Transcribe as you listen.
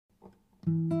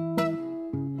The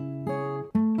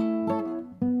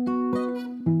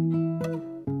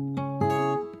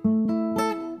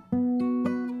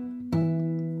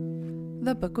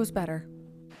book was better.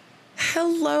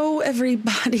 Hello,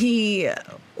 everybody.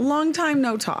 Long time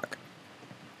no talk.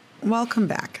 Welcome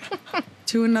back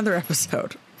to another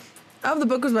episode of the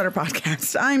Book Was Better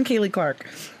podcast. I'm Kaylee Clark.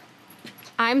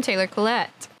 I'm Taylor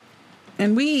Collette.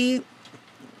 And we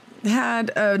had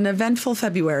an eventful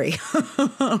February.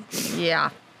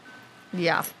 Yeah.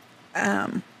 We're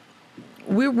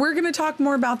going to talk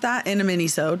more about that in a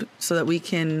mini-sode so that we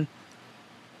can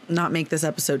not make this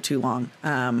episode too long.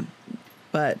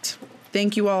 But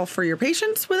thank you all for your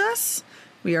patience with us.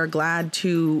 We are glad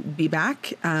to be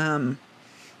back. And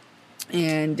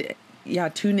yeah,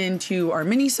 tune into our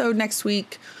mini-sode next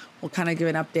week. We'll kind of give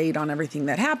an update on everything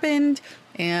that happened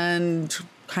and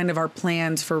kind of our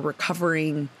plans for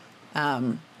recovering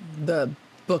the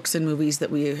books and movies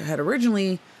that we had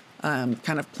originally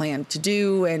kind of planned to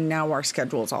do. And now our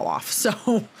schedule is all off. So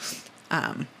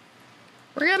we're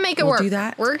going to make it work. Do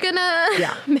that. We're going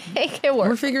to make it work.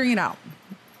 We're figuring it out.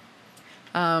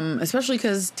 Especially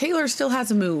because Taylor still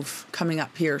has a move coming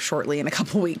up here shortly in a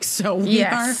couple weeks. So we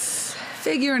are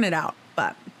figuring it out.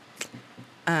 But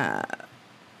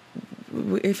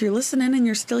if you're listening and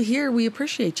you're still here, we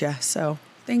appreciate you. So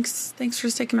thanks for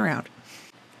sticking around.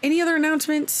 Any other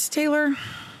announcements, Taylor?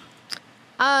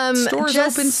 Store's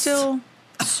open still?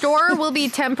 Store will be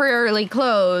temporarily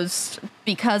closed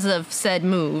because of said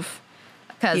move.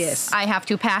 Because I have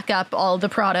to pack up all the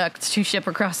products to ship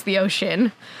across the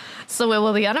ocean. So it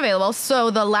will be unavailable. So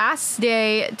the last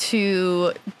day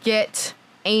to get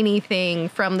anything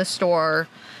from the store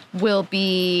will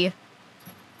be,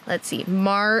 let's see,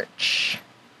 March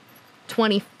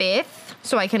 25th.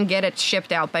 So I can get it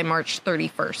shipped out by March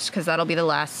 31st because that'll be the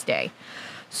last day.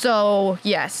 So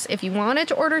yes, if you wanted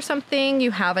to order something,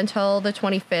 you have until the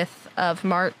 25th of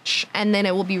March. And then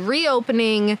it will be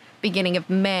reopening beginning of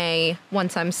May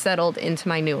once I'm settled into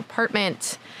my new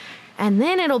apartment. And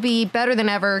then it'll be better than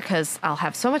ever because I'll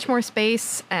have so much more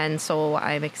space. And so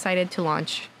I'm excited to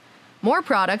launch more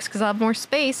products because I'll have more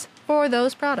space for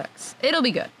those products. It'll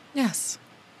be good. Yes.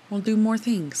 We'll do more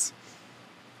things.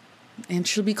 And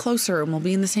she'll be closer and we'll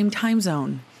be in the same time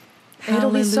zone. It'll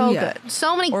be so good.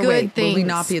 So many good things. Will we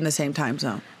not be in the same time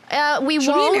zone? We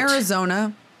She'll won't. be in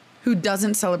Arizona, who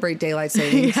doesn't celebrate daylight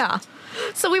savings. Yeah.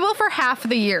 So we will for half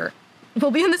the year. We'll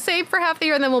be in the same for half the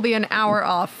year, and then we'll be an hour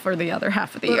off for the other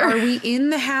half of the year. Are we in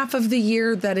the half of the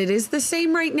year that it is the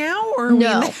same right now, or are we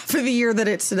in the half of the year that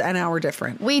it's an hour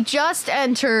different? We just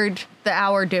entered the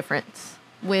hour difference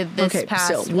with this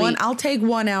past week. I'll take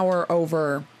 1 hour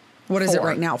over. What is it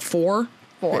right now? 4?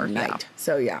 4 midnight. yeah.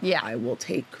 So yeah, I will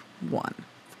take 1.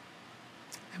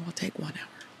 I will take 1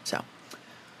 hour. So,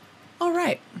 all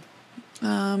right.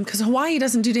 Because Hawaii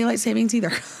doesn't do daylight savings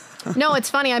either. No, it's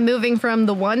funny. I'm moving from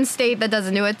the one state that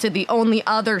doesn't do it to the only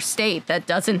other state that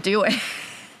doesn't do it.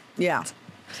 Yeah.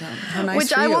 So, how nice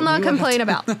which for I will you. not complain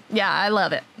about. Yeah, I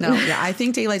love it. No, yeah, I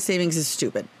think daylight savings is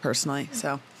stupid, personally.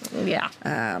 So, yeah.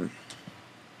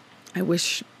 I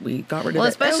wish we got rid of it. Well,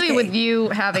 especially with you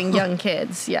having young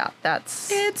kids. Yeah,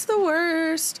 it's the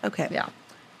worst. Okay. Yeah.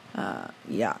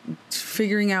 Yeah.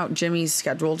 Figuring out Jimmy's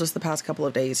schedule just the past couple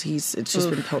of days, it's just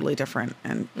been totally different.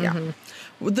 And yeah.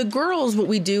 With the girls, what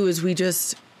we do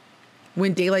is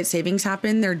when daylight savings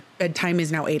happen, their bedtime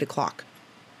is now 8:00.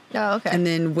 Oh, okay. And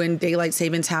then when daylight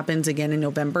savings happens again in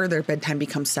November, their bedtime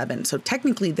becomes 7. So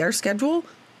technically their schedule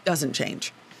doesn't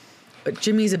change. But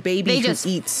Jimmy's a baby who's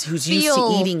used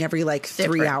to eating every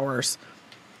 3 hours.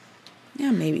 Yeah,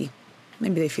 maybe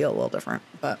they feel a little different,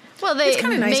 but it's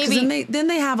kind of nice because then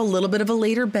they have a little bit of a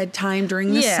later bedtime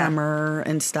during the summer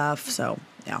and stuff. So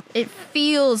yeah, it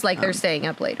feels like they're staying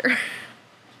up later.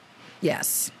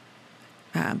 Yes,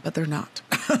 but they're not.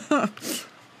 But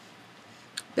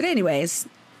anyways,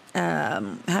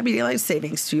 happy daylight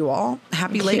savings to you all.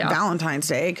 Happy late Valentine's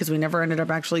Day, because we never ended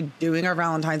up actually doing our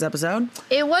Valentine's episode.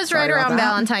 It was right around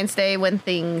Valentine's Day when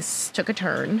things took a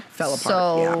turn. Fell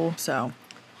apart. So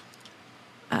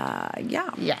yeah.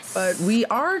 Yes. But we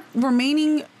are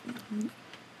remaining.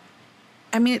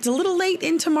 I mean, it's a little late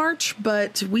into March,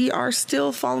 but we are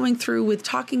still following through with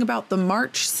talking about the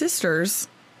March Sisters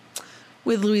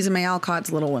with Louisa May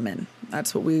Alcott's Little Women.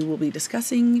 That's what we will be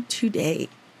discussing today.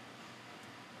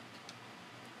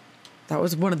 That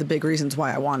was one of the big reasons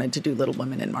why I wanted to do Little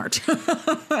Women in March.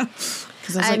 Because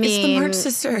I was it's the March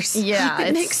Sisters. Yeah,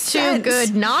 it makes sense. Too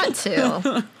good not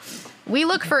to. We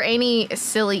look for any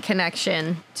silly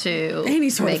connection to any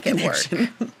sort make of connection. It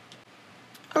work.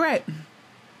 All right.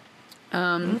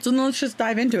 So then let's just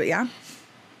dive into it, yeah?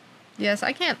 Yes,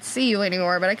 I can't see you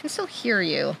anymore, but I can still hear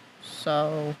you.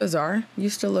 So bizarre. You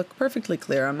still look perfectly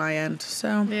clear on my end.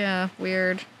 So yeah,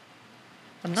 weird.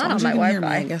 I'm not on my Wi-Fi. Hear me,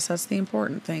 I guess that's the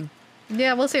important thing.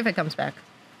 Yeah, we'll see if it comes back.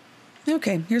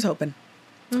 Okay, here's hoping.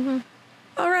 Mm-hmm.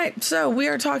 All right, so we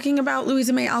are talking about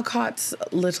Louisa May Alcott's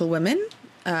Little Women.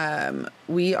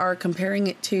 We are comparing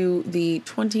it to the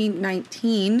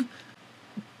 2019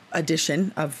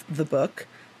 edition of the book.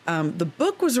 The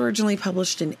book was originally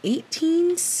published in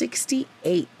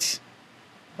 1868.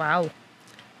 Wow.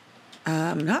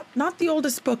 Not the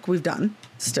oldest book we've done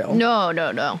still.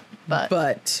 No.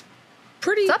 But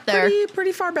pretty it's up there.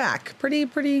 Pretty far back.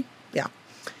 Pretty yeah.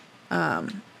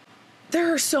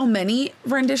 There are so many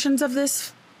renditions of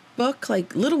this book.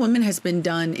 Like Little Women has been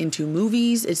done into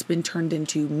movies. It's been turned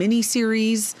into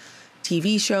miniseries,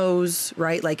 TV shows,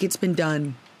 right? Like it's been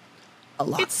done a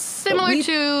lot. It's similar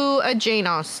to a Jane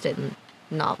Austen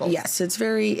novel. Yes, it's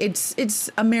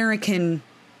American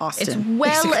Austen. It's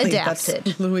well basically. adapted.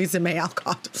 That's Louisa May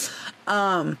Alcott.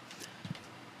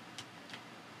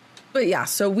 But yeah,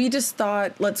 so we just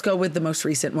thought, let's go with the most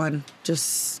recent one.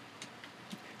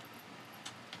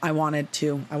 I wanted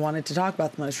to talk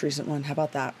about the most recent one. How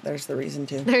about that? There's the reason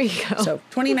to. There you go. So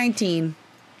 2019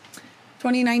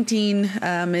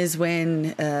 is when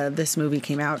this movie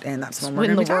came out, and that's when we're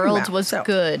going to be talking about. When the world was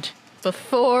good.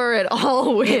 Before it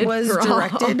all went It was wrong.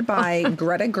 directed by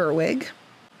Greta Gerwig.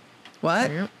 What?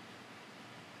 Yep.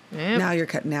 Now you're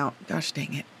cutting out. Gosh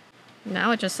dang it. Now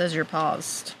it just says you're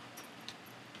paused.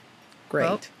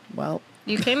 Great. Well.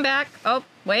 You came back. Oh,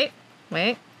 wait.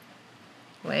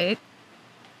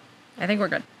 I think we're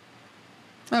good.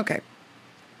 Okay.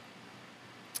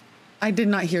 I did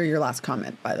not hear your last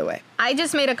comment, by the way. I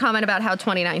just made a comment about how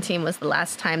 2019 was the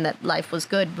last time that life was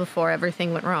good before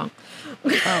everything went wrong.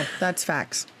 Oh, that's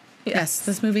facts. Yes,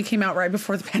 this movie came out right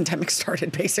before the pandemic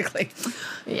started, basically.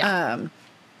 Yeah.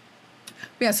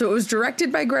 So it was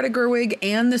directed by Greta Gerwig,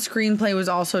 and the screenplay was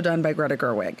also done by Greta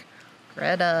Gerwig.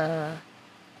 Greta.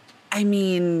 I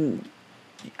mean,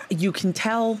 you can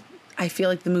tell. I feel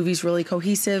like the movie's really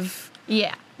cohesive.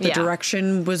 Yeah. The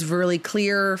direction was really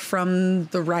clear from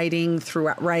the writing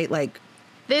throughout, right? Like,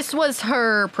 this was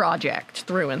her project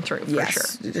through and through, for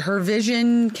sure. Her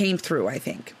vision came through, I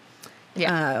think.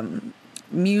 Yeah.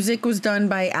 Music was done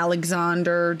by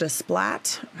Alexander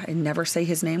Desplat. I never say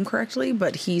his name correctly,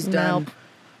 but he's done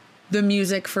the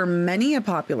music for many a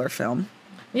popular film.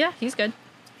 Yeah, he's good.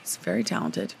 He's very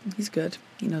talented. He's good.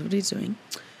 He knows what he's doing.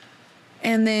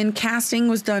 And then casting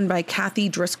was done by Kathy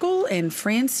Driscoll and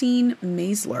Francine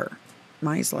Maisler.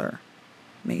 Meisler.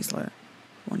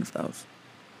 One of those.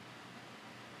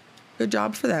 Good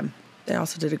job for them. They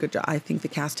also did a good job. I think the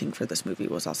casting for this movie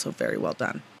was also very well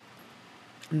done.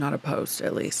 I'm not opposed,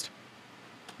 at least.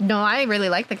 No, I really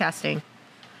like the casting.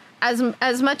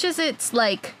 As much as it's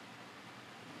like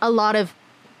a lot of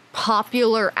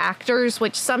popular actors,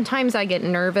 which sometimes I get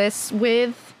nervous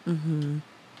with. Mm-hmm.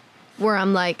 Where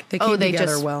I'm like, they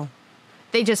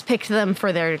just picked them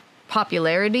for their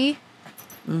popularity.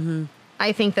 Mm-hmm.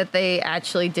 I think that they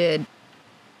actually did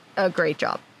a great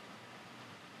job.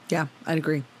 Yeah, I'd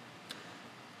agree.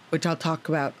 Which I'll talk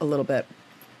about a little bit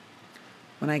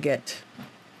when I get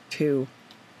to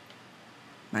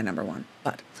my number one.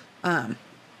 But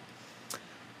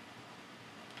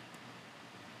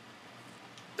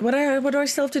what do I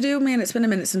still have to do? Man, it's been a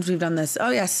minute since we've done this.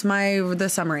 Oh yes, the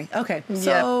summary. Okay,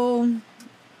 so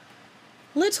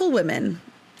Little Women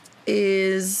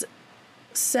is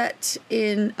set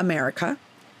in America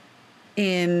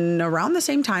in around the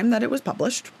same time that it was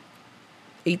published,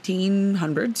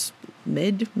 1800s,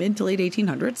 mid to late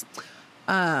 1800s,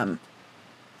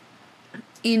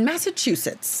 in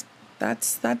Massachusetts.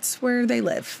 That's where they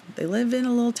live. They live in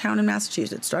a little town in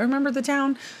Massachusetts. Do I remember the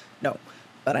town? No.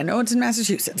 But I know it's in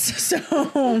Massachusetts. So,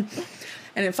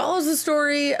 and it follows the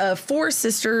story of four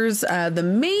sisters. The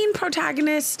main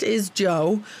protagonist is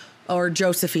Jo, or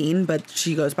Josephine, but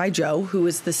she goes by Jo, who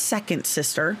is the second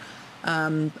sister.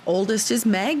 Oldest is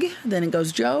Meg, then it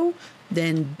goes Jo,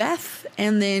 then Beth,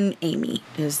 and then Amy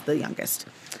is the youngest.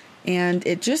 And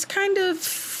it just kind of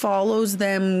follows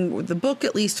them, the book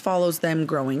at least follows them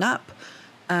growing up.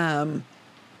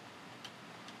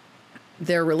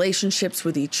 Their relationships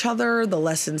with each other, the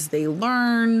lessons they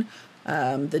learn,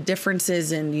 the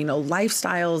differences in,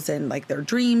 lifestyles and like their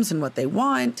dreams and what they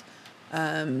want.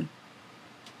 Their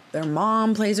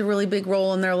mom plays a really big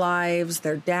role in their lives.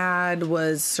 Their dad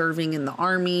was serving in the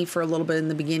army for a little bit in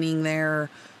the beginning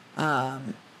there.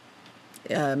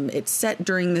 It's set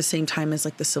during the same time as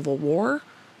like the Civil War.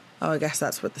 Oh, I guess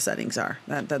that's what the settings are.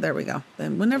 There we go.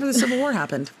 Then whenever the Civil War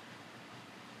happened.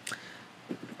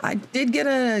 I did get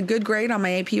a good grade on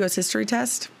my AP US history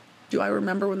test. Do I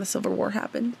remember when the Civil War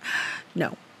happened?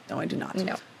 No, I do not.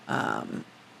 No.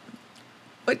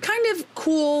 But kind of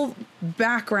cool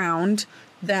background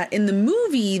that in the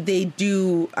movie they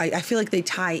do, I feel like they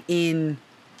tie in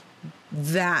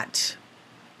that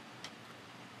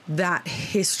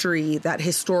history, that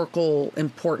historical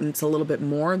importance a little bit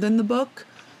more than the book.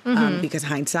 Because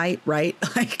hindsight, right?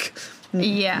 Like,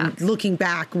 yeah. Looking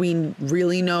back, we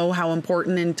really know how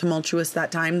important and tumultuous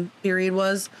that time period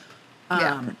was.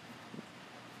 But,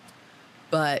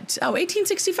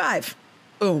 1865.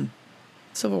 Boom.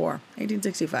 Civil War,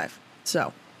 1865.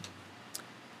 So,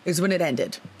 is when it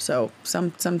ended. So,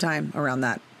 sometime around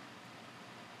that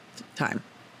time.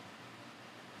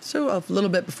 So, a little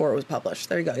bit before it was published.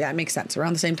 There you go. Yeah, it makes sense.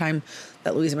 Around the same time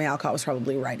that Louisa May Alcott was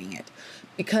probably writing it.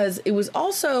 Because it was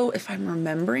also, if I'm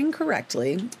remembering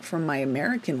correctly, from my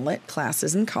American Lit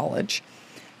classes in college,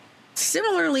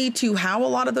 similarly to how a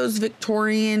lot of those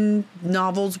Victorian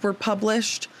novels were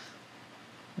published,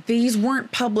 these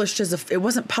weren't published it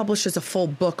wasn't published as a full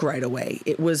book right away.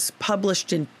 It was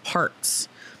published in parts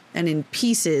and in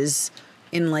pieces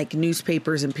in like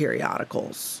newspapers and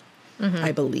periodicals,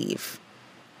 I believe,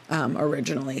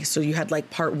 originally. So you had like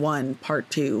part 1, part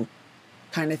 2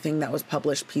 kind of thing that was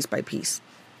published piece by piece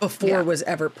before it was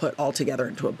ever put all together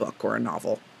into a book or a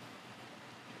novel.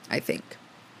 I think.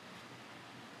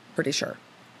 Pretty sure.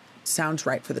 Sounds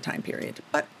right for the time period.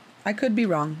 But I could be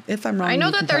wrong. If I'm wrong, I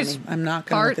know that there's I'm not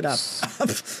going to look it up.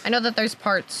 I know that there's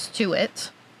parts to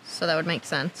it, so that would make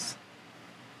sense.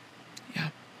 Yeah.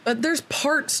 But there's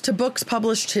parts to books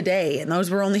published today, and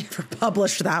those were only ever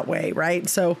published that way, right?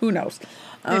 So who knows?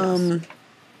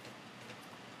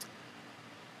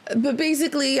 But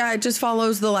basically, it just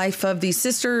follows the life of these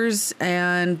sisters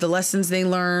and the lessons they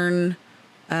learn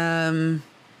from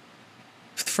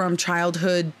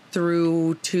childhood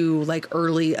through to like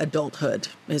early adulthood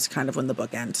is kind of when the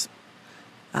book ends.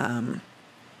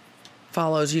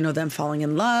 Follows, them falling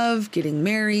in love, getting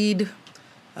married.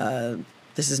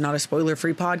 This is not a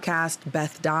spoiler-free podcast.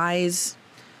 Beth dies.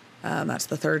 That's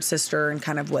the third sister, and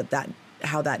kind of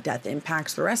how that death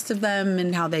impacts the rest of them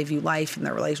and how they view life and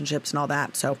their relationships and all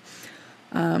that. So,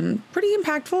 pretty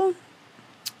impactful,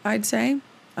 I'd say.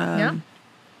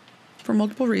 For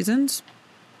multiple reasons.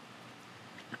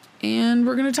 And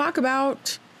we're going to talk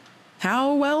about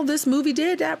how well this movie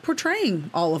did at portraying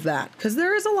all of that, because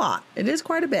there is a lot. It is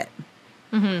quite a bit.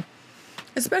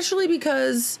 Especially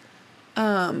because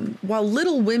while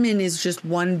Little Women is just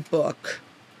one book,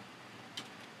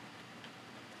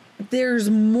 there's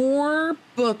more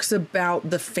books about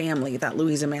the family that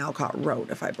Louisa May Alcott wrote,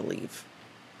 if I believe.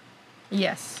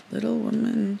 Yes. Little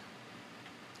Women,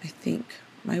 I think.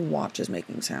 My watch is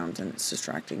making sounds and it's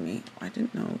distracting me. I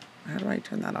didn't know. How do I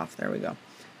turn that off? There we go.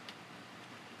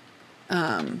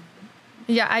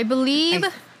 Yeah, I believe.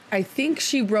 I think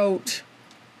she wrote.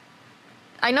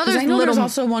 I know there's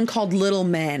also one called Little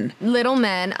Men. Little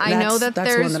Men. I know that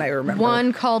there's one that I remember.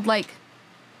 One called like.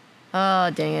 Oh,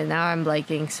 dang it. Now I'm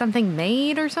blanking. Something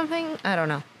Made or something? I don't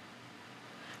know.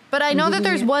 But I know that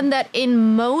there's one that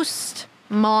in most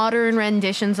modern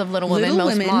renditions of Little Women,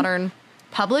 modern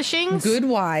publishings. Good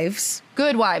Wives.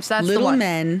 Good Wives, that's the one. Little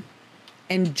Men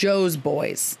and Jo's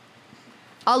Boys.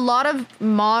 A lot of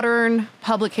modern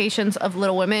publications of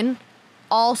Little Women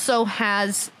also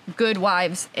has Good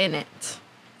Wives in it.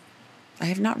 I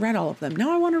have not read all of them.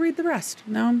 Now I want to read the rest.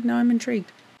 Now I'm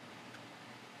intrigued.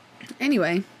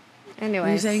 Anyways.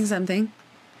 You're saying something?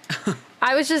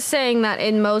 I was just saying that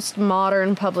in most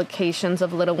modern publications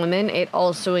of Little Women, it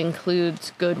also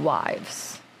includes Good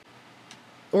Wives.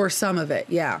 Or some of it,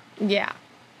 yeah. Yeah.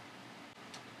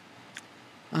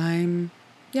 I'm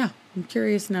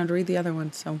curious now to read the other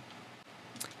one, so.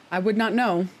 I would not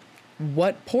know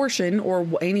what portion or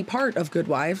any part of Good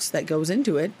Wives that goes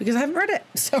into it, because I haven't read it,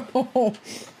 so.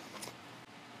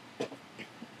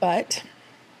 But,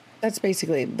 that's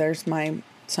basically, there's my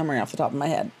summary off the top of my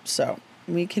head, so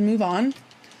we can move on.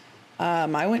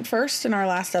 I went first in our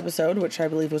last episode, which I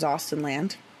believe was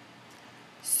Austenland.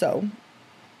 So,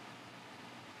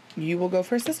 you will go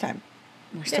first this time.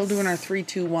 We're still doing our 3,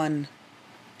 2, 1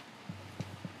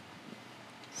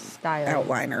 style.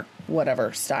 Outliner,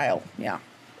 whatever style. Yeah.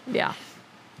 Yeah.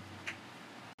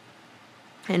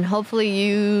 And hopefully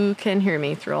you can hear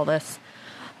me through all this.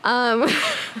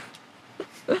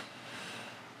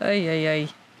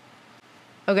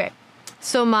 Okay.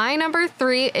 So my number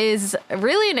 3 is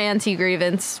really an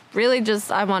anti-grievance. Really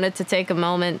just, I wanted to take a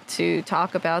moment to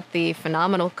talk about the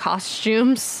phenomenal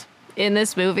costumes in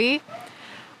this movie.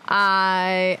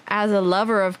 As a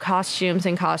lover of costumes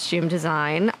and costume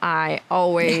design, I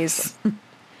always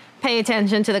pay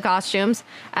attention to the costumes.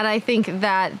 And I think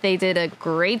that they did a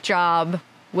great job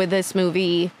with this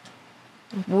movie,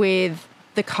 with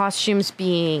the costumes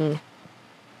being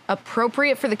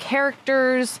appropriate for the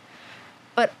characters,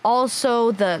 but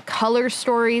also the color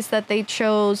stories that they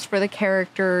chose for the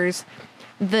characters,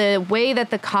 the way that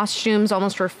the costumes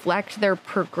almost reflect their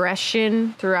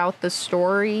progression throughout the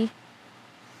story.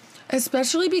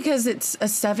 Especially because it's a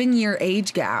 7-year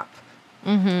age gap.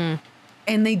 Mm-hmm.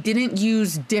 And they didn't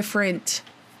use different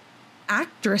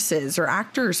actresses or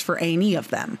actors for any of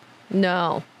them.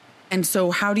 No. And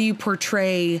so how do you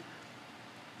portray,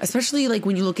 especially like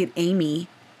when you look at Amy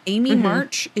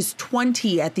March is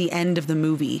 20 at the end of the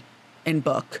movie and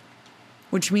book,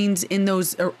 which means in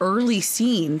those early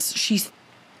scenes, she's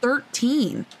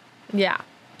 13. Yeah.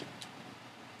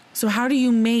 So how do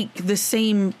you make the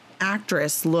same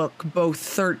actress look both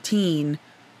 13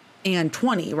 and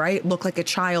 20, right? Look like a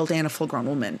child and a full-grown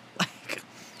woman. Like,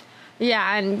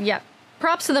 yeah, and yeah,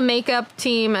 props to the makeup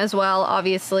team as well,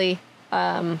 obviously.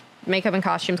 Makeup and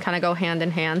costumes kind of go hand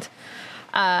in hand.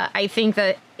 I think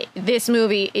that this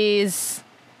movie is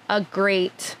a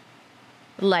great,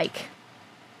 like,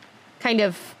 kind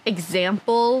of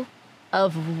example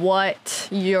of what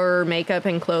your makeup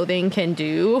and clothing can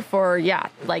do for, yeah,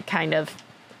 like, kind of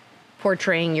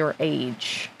portraying your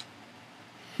age.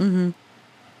 Mm-hmm.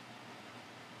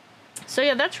 So,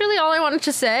 yeah, that's really all I wanted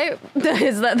to say,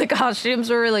 is that the costumes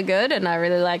were really good, and I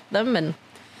really liked them, and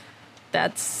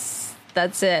that's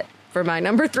it for my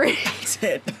number 3. That's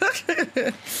it.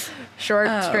 Short,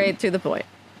 straight, to the point.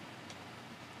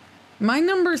 My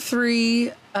number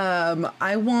 3,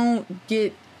 I won't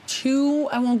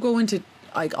go into,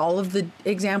 like, all of the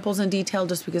examples in detail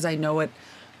just because I know it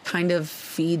kind of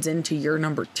feeds into your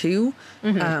number 2.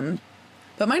 Mm-hmm.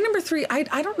 But my number 3, I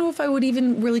don't know if I would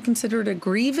even really consider it a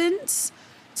grievance.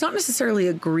 It's not necessarily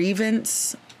a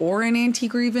grievance or an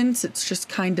anti-grievance. It's just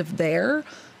kind of there.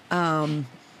 I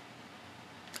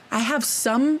have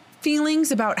some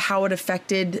feelings about how it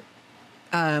affected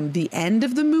the end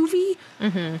of the movie.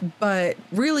 Mm-hmm. But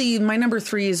really, my number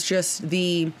 3 is just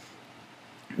the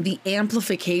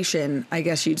amplification, I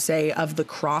guess you'd say, of the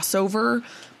crossover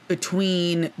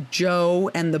between Jo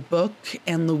and the book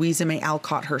and Louisa May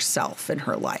Alcott herself in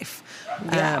her life.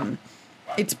 Yeah.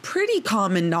 It's pretty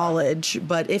common knowledge,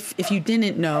 but if you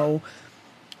didn't know,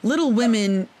 Little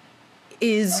Women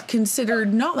is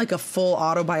considered not like a full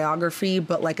autobiography,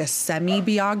 but like a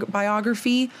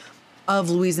semi-biography of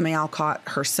Louisa May Alcott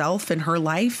herself and her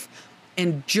life.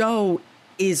 And Jo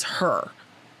is her,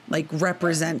 like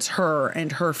represents her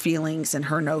and her feelings and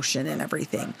her notion and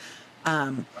everything.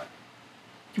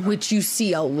 Which you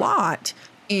see a lot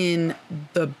in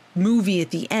the movie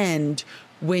at the end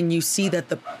when you see that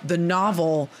the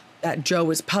novel that Jo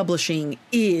is publishing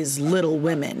is Little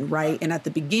Women, right? And at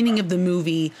the beginning of the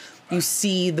movie, you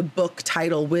see the book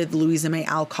title with Louisa May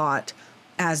Alcott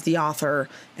as the author.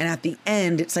 And at the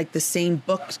end, it's like the same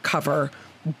book cover,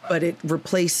 but it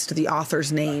replaced the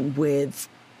author's name with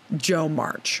Jo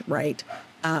March, right?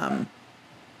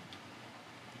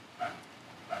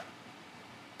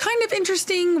 Kind of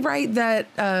interesting, right, that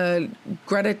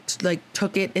Greta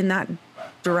took it in that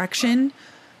direction.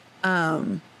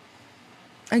 Again,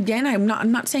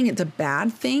 I'm not saying it's a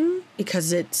bad thing,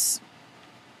 because it's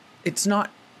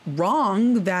not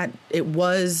wrong that it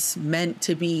was meant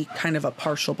to be kind of a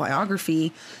partial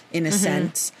biography in a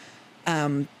sense.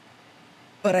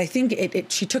 But I think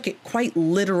she took it quite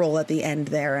literal at the end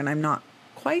there, and I'm not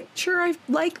quite sure I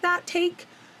like that take.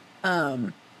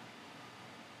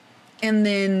 And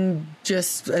then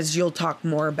just as you'll talk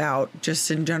more about, just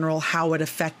in general, how it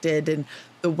affected and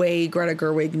the way Greta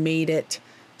Gerwig made it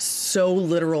so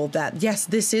literal that, yes,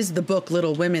 this is the book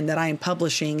Little Women that I am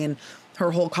publishing, and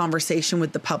her whole conversation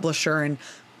with the publisher and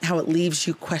how it leaves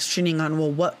you questioning on,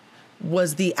 well, what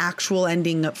was the actual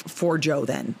ending for Jo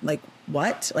then? Like,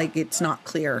 what? Like, it's not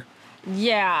clear.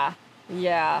 Yeah.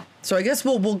 Yeah. So I guess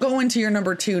we'll go into your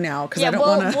number 2 now, because I don't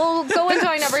want to. We'll go into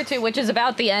our number 2, which is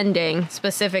about the ending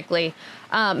specifically.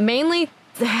 Mainly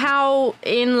how,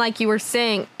 like you were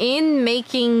saying, in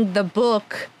making the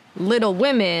book Little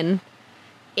Women,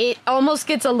 it almost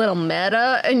gets a little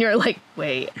meta, and you're like,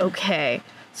 wait, okay.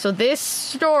 So this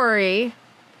story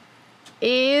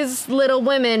is Little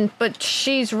Women, but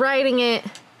she's writing it.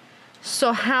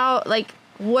 So how, like,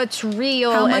 what's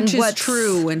real how much and what's is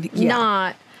true and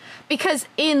not? Because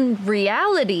in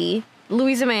reality,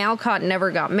 Louisa May Alcott never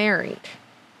got married.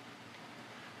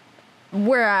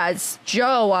 Whereas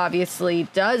Jo obviously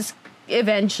does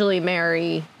eventually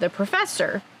marry the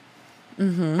professor.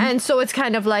 Mm-hmm. And so it's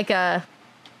kind of like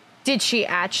did she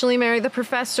actually marry the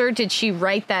professor? Did she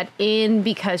write that in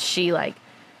because she, like,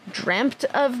 dreamt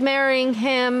of marrying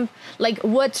him. Like,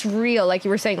 what's real? Like you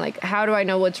were saying, like, how do I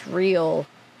know what's real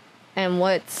and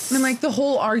what's... And, like, the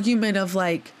whole argument of,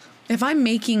 like, if I'm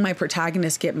making my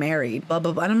protagonist get married, blah,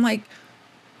 blah, blah. And I'm like,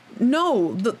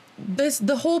 no,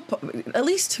 the whole, at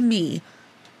least to me,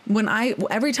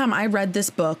 every time I read this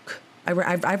book,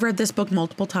 I've read this book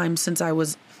multiple times since I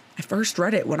first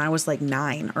read it when I was like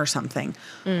 9 or something.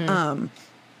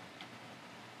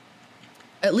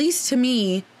 At least to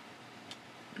me,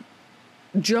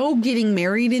 Jo getting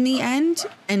married in the end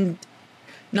and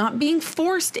not being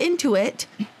forced into it,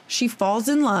 she falls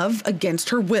in love against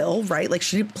her will, right? Like,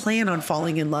 she didn't plan on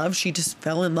falling in love. She just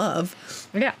fell in love.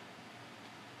 Yeah.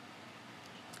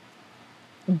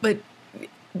 But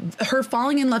her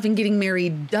falling in love and getting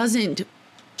married doesn't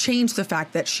change the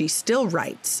fact that she still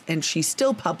writes and she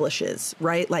still publishes,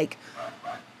 right? Like,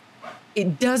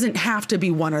 it doesn't have to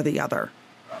be one or the other.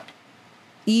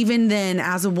 Even then,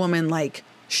 as a woman, like,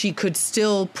 she could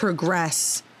still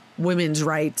progress women's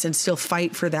rights and still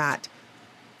fight for that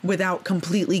without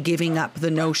completely giving up the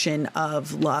notion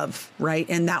of love, right?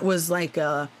 And that was like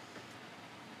and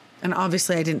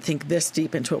obviously I didn't think this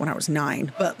deep into it when I was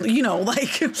 9, but you know,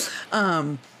 like,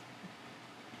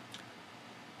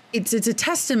 it's a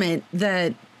testament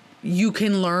that you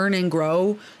can learn and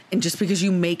grow. And just because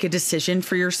you make a decision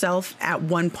for yourself at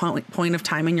one point of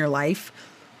time in your life,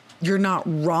 you're not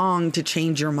wrong to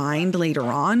change your mind later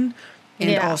on.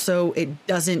 And also, it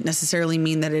doesn't necessarily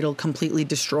mean that it'll completely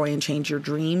destroy and change your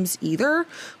dreams either.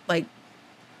 Like,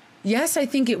 yes, I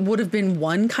think it would have been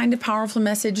one kind of powerful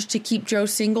message to keep Jo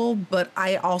single, but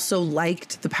I also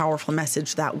liked the powerful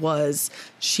message that was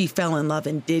she fell in love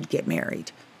and did get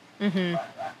married. Mm-hmm.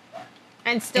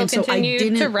 And still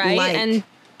continue to write and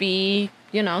be,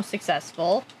 you know,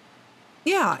 successful.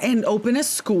 Yeah, and open a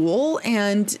school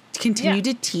and continue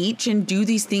to teach and do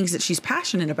these things that she's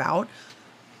passionate about.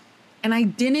 And I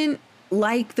didn't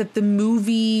like that the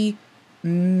movie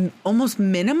almost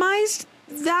minimized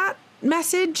that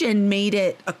message and made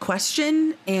it a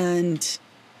question. And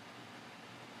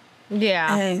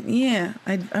I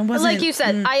wasn't. Like you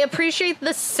said, I appreciate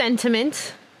the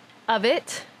sentiment of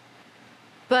it,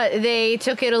 but they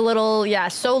took it a little,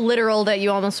 so literal that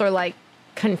you almost are like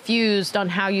confused on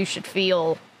how you should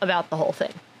feel about the whole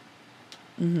thing.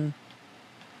 Mm-hmm.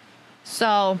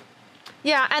 So...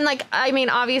 yeah, and, like, I mean,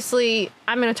 obviously,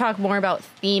 I'm going to talk more about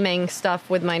theming stuff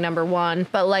with my number 1,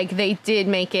 but, like, they did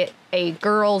make it a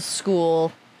girls'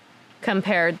 school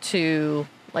compared to,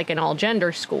 like, an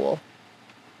all-gender school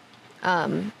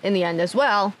in the end as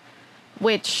well,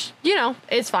 which, you know,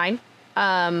 is fine.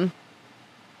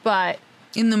 But...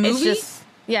 in the movie? It's just,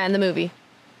 in the movie.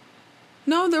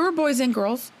 No, there were boys and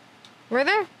girls. Were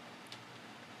there?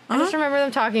 I just remember them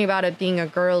talking about it being a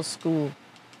girls' school.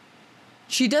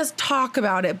 She does talk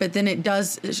about it, but then it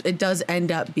does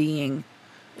end up being.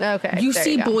 Okay. You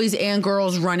see boys and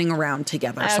girls running around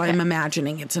together. Okay. So I'm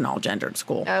imagining it's an all-gendered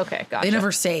school. Okay, gotcha. They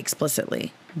never say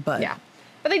explicitly, but. Yeah.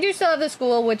 But they do still have the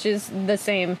school, which is the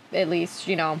same, at least,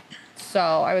 you know. So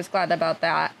I was glad about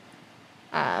that.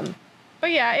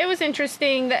 But yeah, it was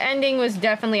interesting. The ending was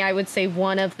definitely, I would say,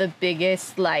 one of the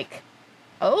biggest, like,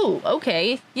 oh,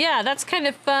 okay. Yeah, that's kind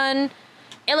of fun.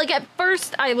 And, like, at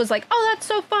first, I was like, oh, that's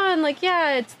so fun. Like,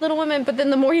 yeah, it's Little Women. But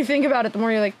then the more you think about it, the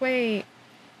more you're like, wait,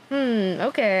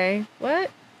 okay,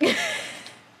 what?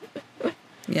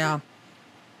 Yeah.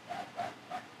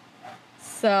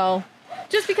 So,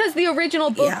 just because the original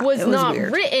book was not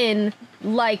written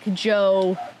like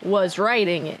Jo was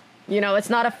writing it. You know, it's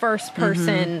not a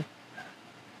first-person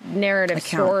narrative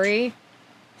story.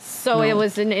 So it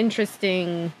was an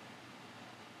interesting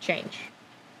change.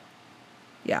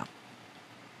 Yeah.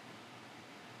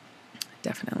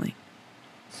 Definitely.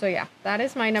 So yeah, that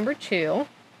is my number 2.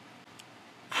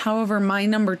 However, my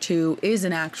number 2 is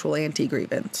an actual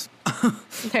anti-grievance.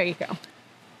 There you go.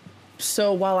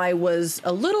 So while I was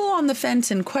a little on the fence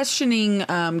and questioning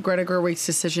Greta Gerwig's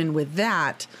decision with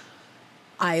that,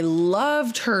 I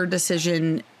loved her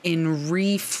decision in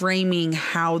reframing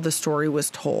how the story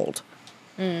was told.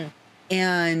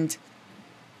 And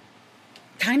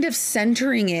kind of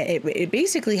centering it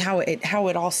basically how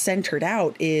it all centered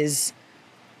out is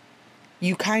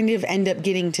you kind of end up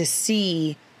getting to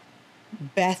see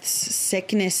Beth's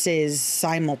sicknesses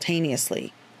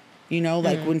simultaneously. You know,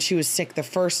 like when she was sick the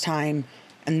first time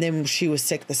and then she was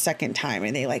sick the second time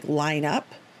and they like line up.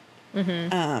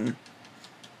 But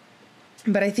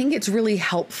I think it's really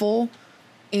helpful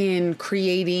in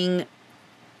creating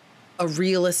a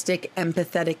realistic,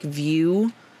 empathetic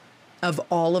view of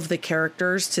all of the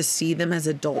characters to see them as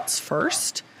adults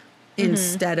first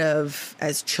instead of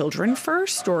as children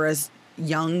first or as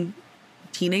young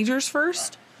teenagers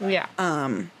first. Yeah.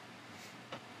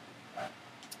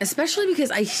 Especially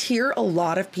because I hear a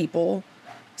lot of people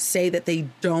say that they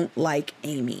don't like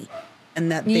Amy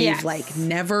and that they've like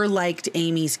never liked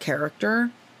Amy's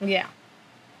character. Yeah.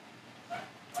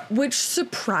 Which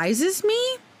surprises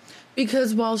me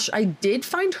because while I did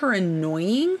find her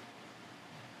annoying,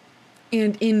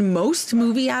 and in most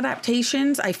movie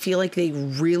adaptations, I feel like they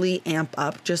really amp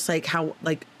up just like how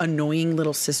like annoying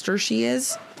little sister she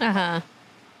is. Uh-huh.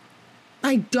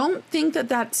 I don't think that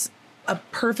that's a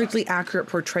perfectly accurate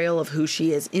portrayal of who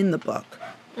she is in the book.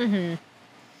 Mm-hmm.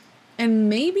 And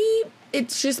maybe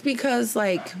it's just because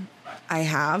like I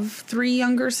have 3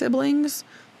 younger siblings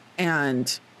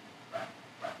and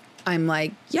I'm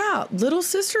like, yeah, little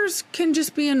sisters can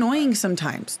just be annoying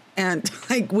sometimes. And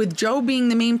like with Jo being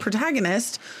the main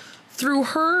protagonist, through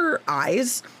her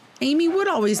eyes, Amy would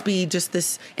always be just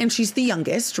this, and she's the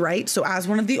youngest, right? So as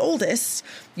one of the oldest,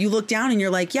 you look down and you're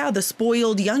like, yeah, the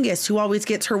spoiled youngest who always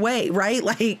gets her way, right?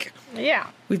 Like, yeah,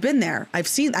 we've been there.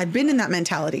 I've been in that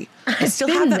mentality. I still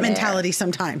have that mentality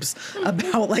sometimes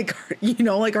about like,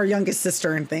 like our youngest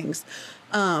sister and things.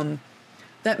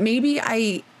 That maybe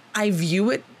I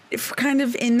view it kind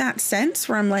of in that sense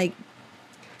where I'm like,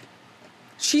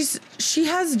 she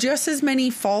has just as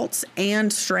many faults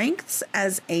and strengths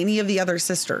as any of the other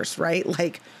sisters, right?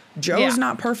 Like Jo's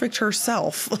not perfect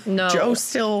herself. No. Jo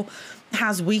still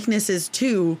has weaknesses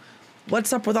too.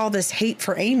 What's up with all this hate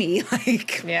for Amy?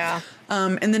 Like, yeah.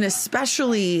 And then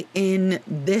especially in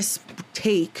this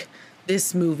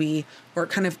movie where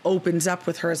it kind of opens up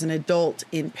with her as an adult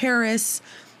in Paris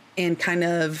and kind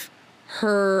of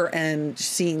her and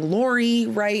seeing Laurie,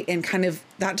 right? And kind of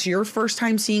that's your first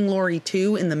time seeing Laurie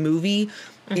too in the movie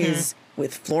is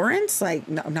with Florence. Like,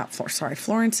 no, not Florence. Sorry.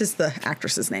 Florence is the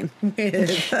actress's name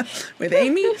with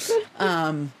Amy.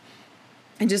 And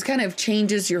just kind of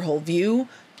changes your whole view.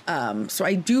 So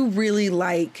I do really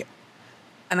like,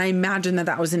 and I imagine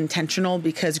that was intentional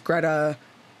because Greta,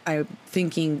 I'm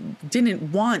thinking,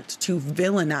 didn't want to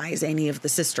villainize any of the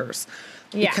sisters.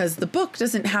 Yeah. Because the book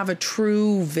doesn't have a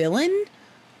true villain,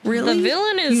 really. The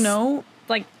villain is,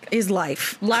 like, is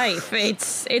life. Life.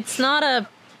 It's not a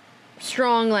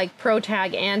strong, like,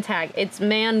 pro-tag, antag. It's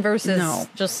man versus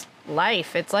just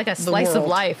life. It's like a slice of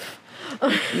life.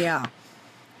 Yeah.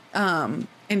 And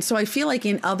so I feel like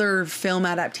in other film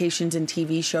adaptations and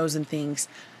TV shows and things,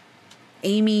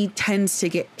 Amy tends to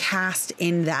get cast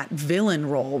in that villain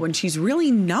role when she's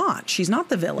really not. She's not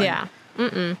the villain. Yeah.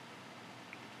 Mm-mm.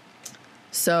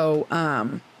 So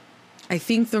I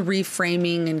think the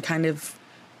reframing and kind of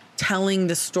telling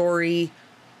the story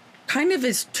kind of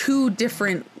is 2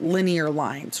 different linear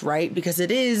lines, right? Because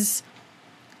it is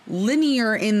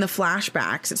linear in the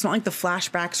flashbacks. It's not like the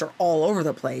flashbacks are all over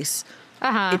the place.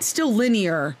 Uh-huh. It's still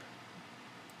linear,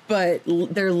 but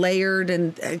they're layered,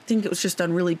 and I think it was just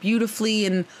done really beautifully.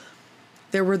 And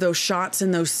there were those shots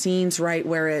and those scenes, right,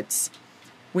 where it's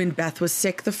when Beth was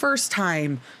sick the first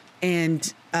time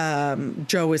and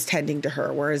Jo was tending to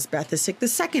her, whereas Beth is sick the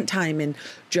second time and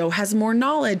Jo has more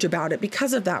knowledge about it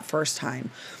because of that first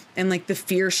time. And like the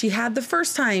fear she had the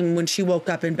first time when she woke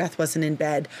up and Beth wasn't in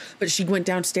bed, but she went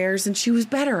downstairs and she was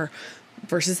better,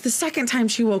 versus the second time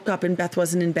she woke up and Beth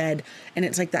wasn't in bed. And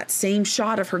it's like that same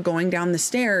shot of her going down the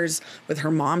stairs with her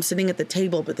mom sitting at the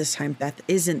table, but this time Beth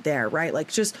isn't there, right?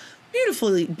 Like just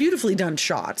beautifully done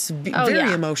shots.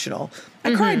 Very emotional.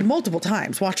 I cried multiple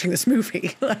times watching this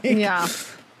movie. Yeah.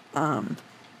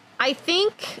 I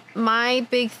think my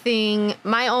big thing,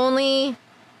 my only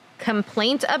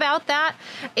complaint about that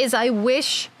is I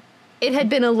wish it had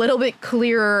been a little bit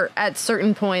clearer at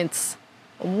certain points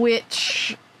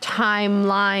which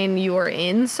timeline you are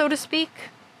in, so to speak.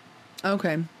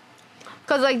 Okay.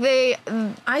 Because like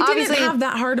I didn't have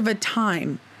that hard of a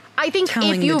time. I think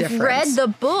if you've read the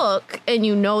book and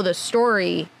you know the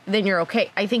story, then you're okay.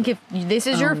 I think if this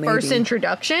is your first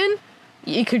introduction,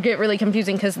 it could get really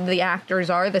confusing because the actors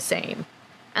are the same.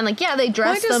 And like, yeah, they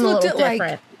dress them a little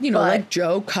different. Like, like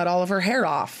Jo cut all of her hair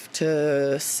off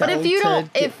to sell. But if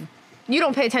you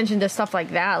don't pay attention to stuff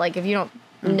like that, like if you don't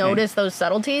notice those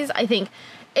subtleties, I think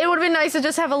it would have been nice to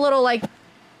just have a little like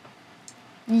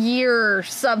year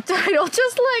subtitle,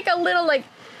 just like a little like,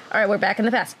 all right, we're back in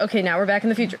the past. Okay, now we're back in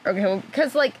the future. Okay,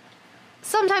 because like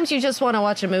sometimes you just want to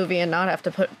watch a movie and not have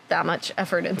to put that much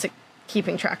effort into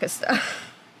keeping track of stuff.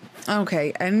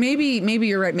 Okay, and maybe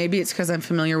you're right. Maybe it's because I'm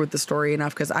familiar with the story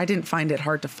enough because I didn't find it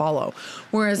hard to follow.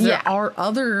 Whereas there are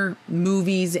other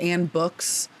movies and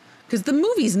books, because the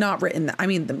movie's not written.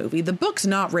 The book's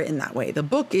not written that way. The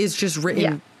book is just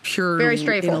written purely very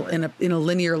straightforward in a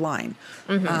linear line.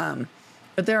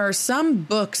 But But there are some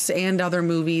books and other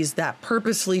movies that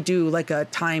purposely do like a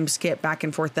time skip back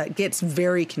and forth that gets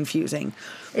very confusing.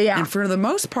 Yeah. And for the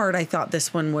most part, I thought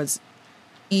this one was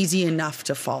easy enough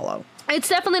to follow. It's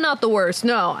definitely not the worst,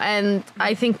 no. And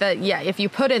I think that, yeah, if you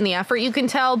put in the effort, you can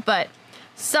tell. But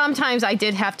sometimes I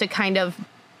did have to kind of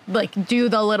like do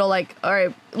the little like, all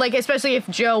right, like especially if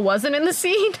Joe wasn't in the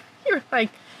scene, you're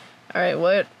like, all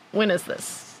right, when is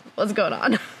this? What's going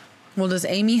on? Well, does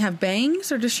Amy have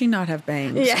bangs or does she not have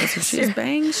bangs? Yeah. If she has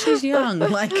bangs, she's young.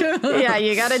 Like, yeah,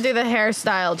 you got to do the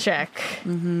hairstyle check.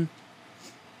 Mm-hmm.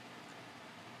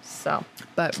 So,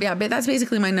 but that's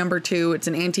basically my number 2. It's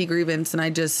an anti-grievance, and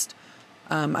I just,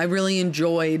 I really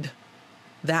enjoyed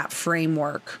that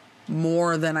framework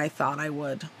more than I thought I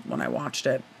would when I watched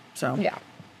it. So yeah,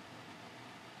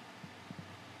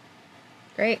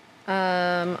 great.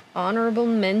 Honorable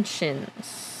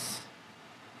mentions.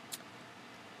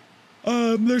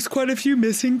 There's quite a few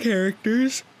missing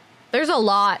characters. There's a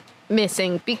lot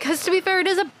missing because, to be fair, it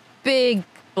is a big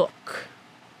book.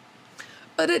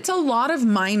 But it's a lot of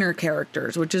minor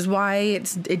characters, which is why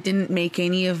it didn't make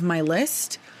any of my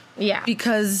list. Yeah.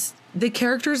 Because the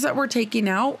characters that were taken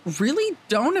out really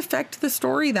don't affect the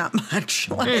story that much.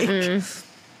 Like,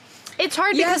 it's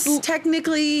hard yes, because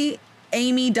technically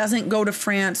Amy doesn't go to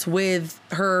France with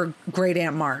her great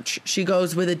aunt March. She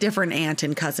goes with a different aunt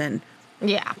and cousin.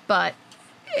 Yeah, but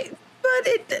it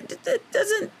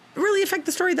doesn't really affect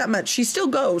the story that much. She still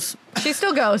goes. She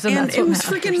still goes, and that's it what was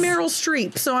matters. freaking Meryl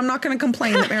Streep, so I'm not going to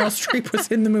complain that Meryl Streep was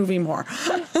in the movie more.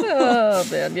 Oh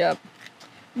man, yep.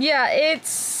 Yeah,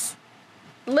 it's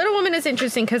Little Women is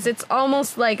interesting because it's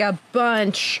almost like a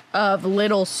bunch of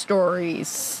little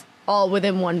stories all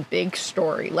within one big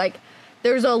story. Like,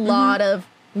 there's a lot of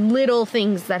little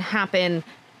things that happen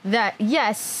that,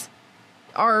 yes,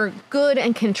 are good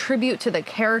and contribute to the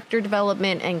character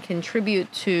development and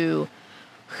contribute to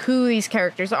who these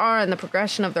characters are and the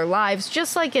progression of their lives.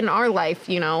 Just like in our life,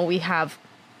 you know, we have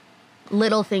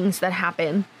little things that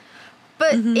happen.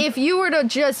 But if you were to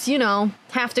just, you know,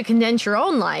 have to condense your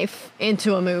own life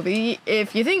into a movie,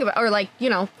 if you think about, or like, you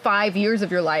know, 5 years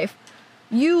of your life,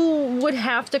 you would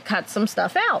have to cut some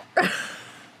stuff out.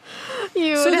 They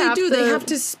have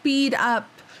to speed up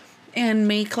and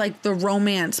make like the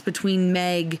romance between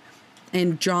Meg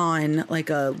and John like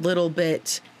a little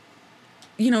bit,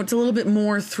 you know, it's a little bit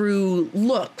more through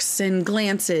looks and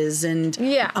glances and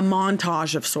a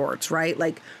montage of sorts, right?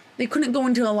 Like, they couldn't go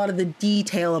into a lot of the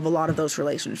detail of a lot of those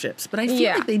relationships, but I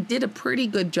feel like they did a pretty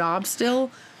good job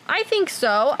still. I think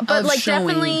so, but like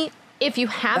definitely if you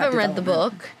haven't read the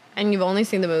book and you've only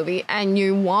seen the movie and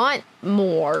you want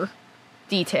more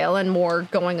detail and more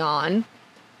going on,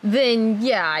 then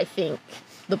yeah, I think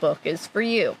the book is for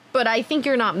you. But I think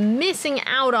you're not missing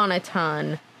out on a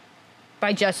ton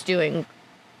by just doing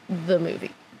the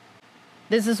movie.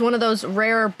 This is one of those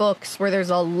rare books where there's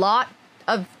a lot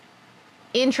of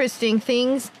interesting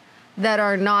things that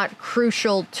are not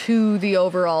crucial to the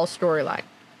overall storyline.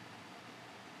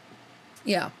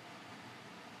 Yeah.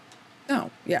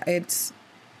 No, yeah, it's...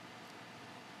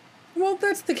 Well,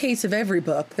 that's the case of every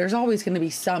book. There's always going to be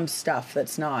some stuff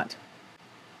that's not.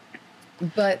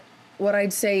 But what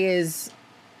I'd say is,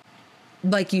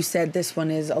 like you said, this one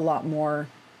is a lot more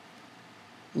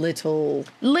little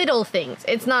things.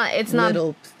 It's not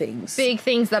little things. Big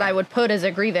things that I would put as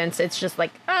a grievance. It's just like,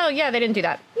 oh yeah, they didn't do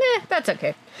that. That's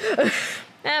okay.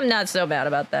 I'm not so bad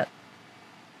about that.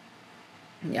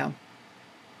 Yeah.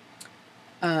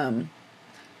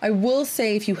 I will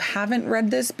say, if you haven't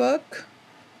read this book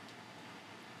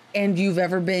and you've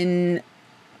ever been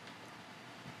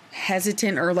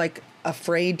hesitant or like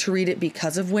afraid to read it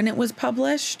because of when it was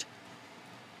published,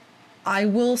 I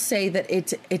will say that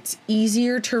it's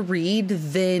easier to read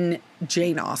than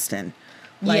Jane Austen.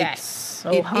 Like, yes,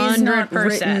 it is not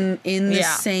written in the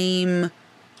same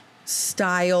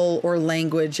style or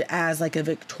language as like a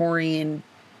Victorian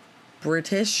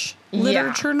British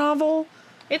literature novel.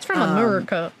 It's from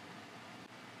America.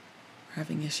 We're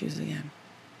having issues again.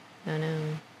 I know.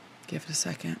 Give it a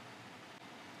second.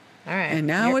 All right. And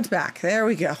now it's back. There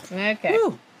we go. Okay.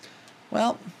 Woo.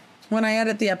 Well, when I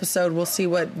edit the episode, we'll see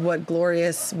what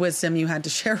glorious wisdom you had to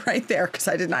share right there, because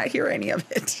I did not hear any of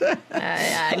it.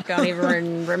 I don't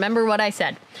even remember what I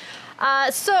said.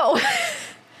 I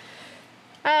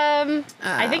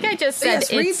think I just said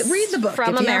yes, read the book.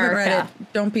 From if you America. haven't read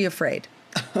it, don't be afraid.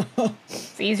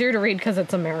 It's easier to read because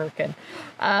it's American.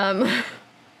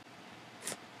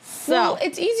 Well,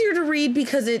 it's easier to read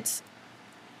because it's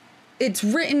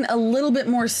written a little bit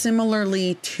more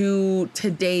similarly to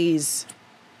today's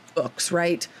books,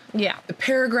 right? Yeah. The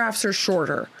paragraphs are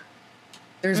shorter.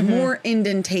 There's more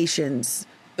indentations.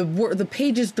 the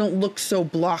pages don't look so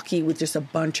blocky with just a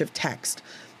bunch of text.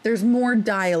 There's more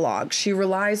dialogue. She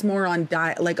relies more on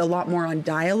a lot more on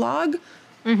dialogue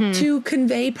to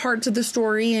convey parts of the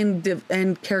story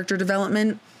and character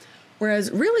development.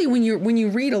 Whereas really when you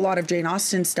read a lot of Jane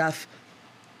Austen stuff,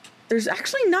 there's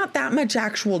actually not that much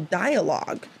actual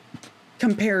dialogue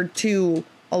compared to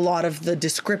a lot of the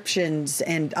descriptions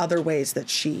and other ways that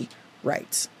she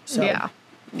writes. So yeah.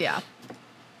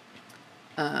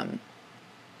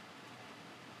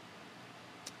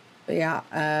 But yeah,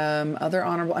 other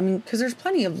honorable, I mean, because there's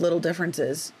plenty of little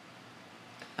differences.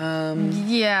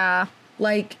 Yeah.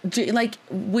 Like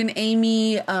when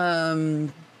Amy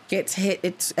gets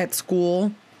hit at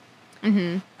school.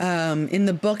 In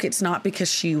the book, it's not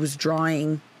because she was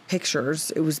drawing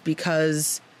pictures. It was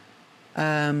because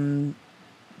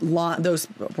those,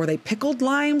 were they pickled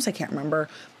limes? I can't remember.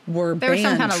 There were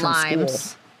some kind of limes.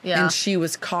 School, yeah. And she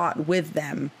was caught with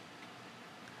them.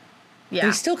 Yeah.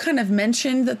 They still kind of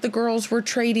mentioned that the girls were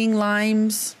trading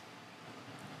limes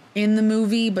in the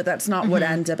movie, but that's not what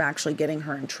ends up actually getting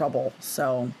her in trouble.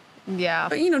 So, yeah.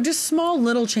 But, just small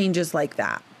little changes like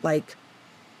that. Like,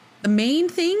 the main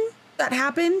thing that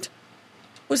happened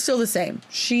was still the same.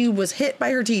 She was hit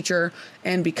by her teacher,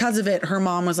 and because of it, her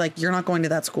mom was like, you're not going to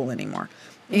that school anymore.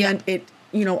 And it,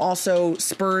 also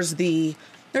spurs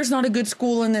there's not a good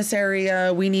school in this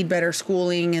area. We need better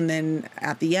schooling. And then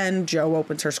at the end, Jo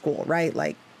opens her school, right?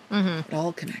 Like, it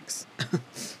all connects.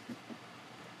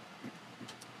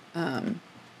 So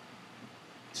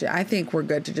I think we're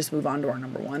good to just move on to our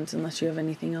number ones, unless you have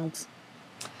anything else.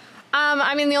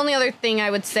 I mean, the only other thing I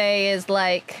would say is,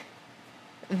 like,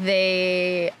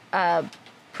 they,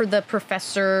 for the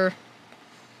Professor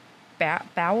Bauer,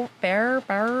 how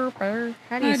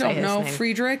do you say his name? I don't know,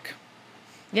 Friedrich?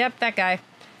 Yep, that guy.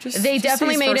 They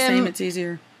definitely made him. Name, it's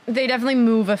easier. They definitely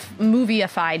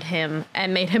movieified him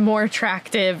and made him more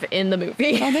attractive in the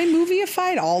movie. Oh, they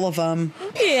movieified all of them.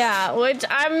 Yeah, which,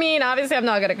 I mean, obviously I'm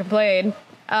not going to complain.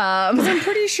 Because I'm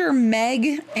pretty sure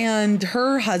Meg and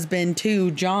her husband, too,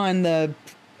 John, the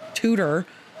tutor.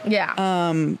 Yeah.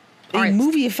 They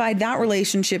movieified that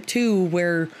relationship, too,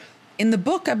 where in the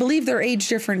book, I believe their age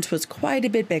difference was quite a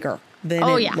bit bigger than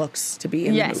it looks to be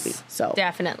in the movie. So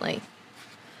definitely.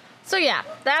 So yeah,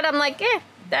 that I'm like,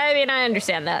 I mean, I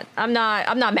understand that. I'm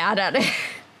not mad at it,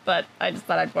 but I just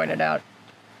thought I'd point it out.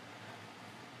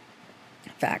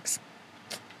 Facts.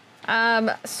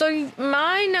 So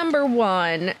my number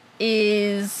one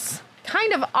is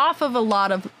kind of off of a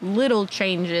lot of little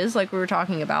changes, like we were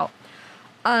talking about.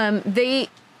 Greta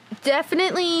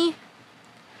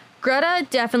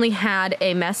definitely had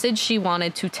a message she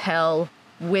wanted to tell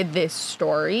with this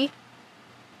story.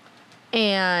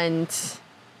 And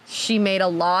she made a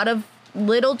lot of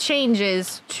little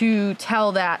changes to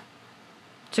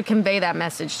convey that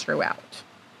message throughout.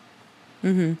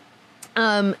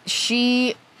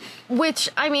 Which,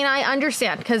 I mean, I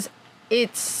understand, because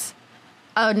it's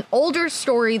an older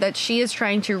story that she is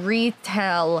trying to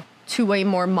retell to a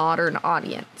more modern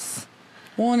audience.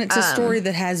 Well, and it's a story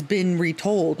that has been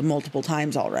retold multiple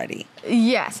times already.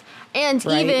 Yes. And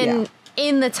even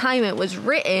in the time it was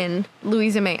written,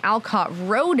 Louisa May Alcott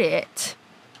wrote it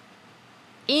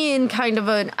in kind of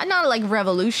not like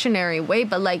revolutionary way,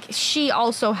 but like she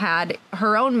also had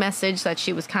her own message that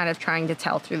she was kind of trying to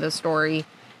tell through the story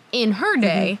in her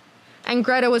day. And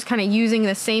Greta was kind of using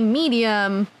the same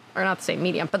medium, or not the same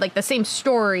medium, but like the same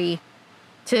story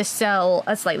to sell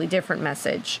a slightly different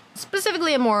message.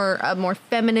 Specifically a more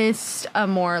feminist, a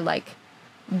more like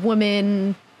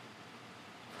woman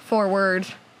forward,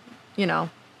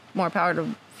 more power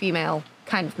to female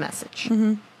kind of message.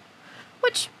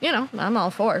 Which, I'm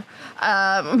all for.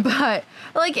 But,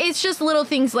 like, it's just little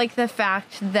things like the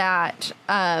fact that,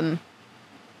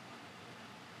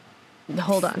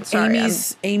 hold on, sorry.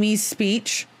 Amy's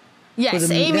speech. Yes,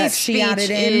 Amy's speech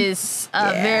is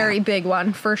a very big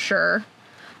one, for sure.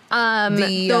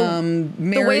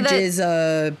 Marriage is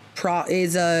a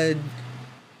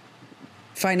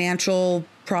financial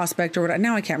prospect or whatever.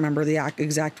 Now I can't remember the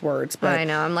exact words, but I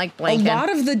know, I'm like blanking. A lot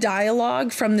of the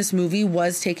dialogue from this movie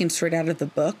was taken straight out of the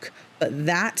book, but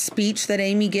that speech that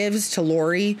Amy gives to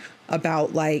Laurie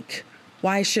about like,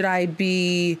 why should I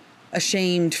be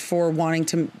ashamed for wanting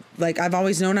to, like, I've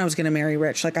always known I was going to marry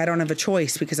rich. Like, I don't have a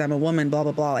choice because I'm a woman, blah,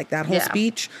 blah, blah. Like that whole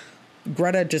speech,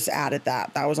 Greta just added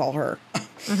that. That was all her.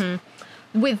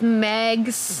 With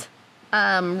Meg's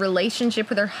relationship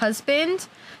with her husband,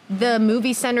 the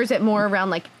movie centers it more around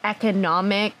like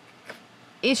economic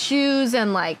issues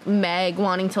and like Meg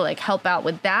wanting to like help out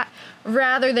with that,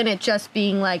 rather than it just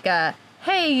being like a,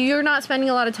 hey, you're not spending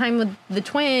a lot of time with the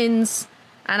twins,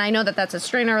 And I know that that's a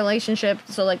strain in our relationship.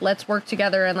 So, like, let's work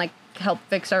together and, like, help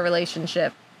fix our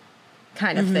relationship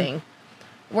kind of thing.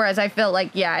 Whereas I felt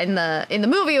like, yeah, in the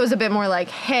movie, it was a bit more like,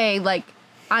 hey, like,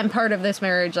 I'm part of this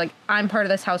marriage. Like, I'm part of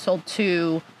this household,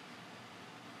 too.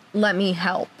 Let me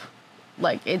help.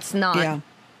 Like, it's not... Yeah.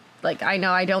 Like, I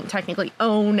know I don't technically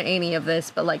own any of this,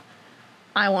 but, like,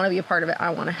 I want to be a part of it. I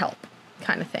want to help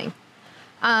kind of thing.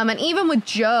 And even with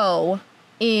Jo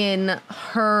in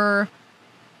her...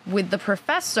 with the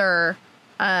professor,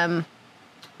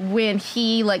 when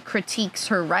he, like, critiques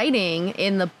her writing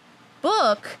in the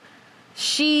book,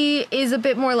 she is a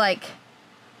bit more, like,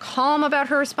 calm about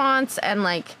her response, and,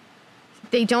 like,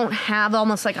 they don't have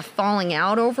almost, like, a falling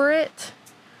out over it.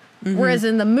 Whereas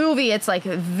in the movie, it's, like,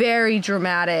 very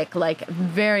dramatic, like,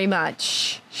 very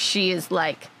much she is,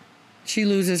 like... She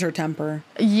loses her temper.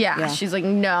 Yeah, she's like,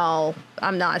 no,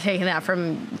 I'm not taking that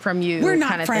from you. We're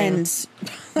not friends.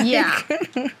 Yeah.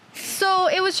 So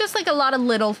it was just, like, a lot of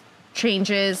little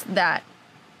changes that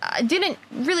didn't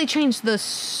really change the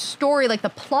story, like, the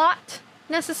plot,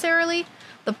 necessarily.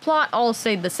 The plot all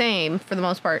stayed the same, for the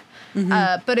most part.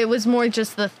 But it was more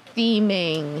just the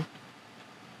theming...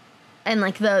 and,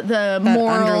 like, the moral,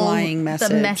 underlying message.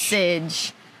 The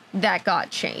message that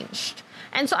got changed.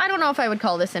 And so I don't know if I would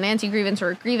call this an anti-grievance or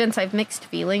a grievance. I have mixed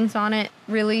feelings on it,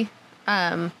 really.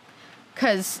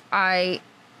 Because I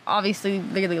obviously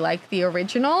really like the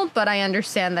original, but I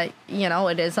understand that, you know,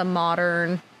 it is a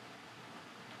modern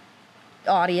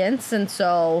audience. And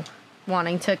so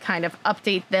wanting to kind of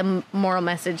update the moral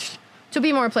message to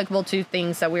be more applicable to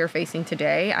things that we are facing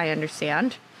today, I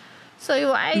understand. So,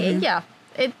 yeah.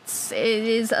 It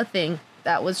is a thing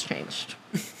that was changed.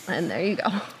 And there you go.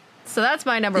 So that's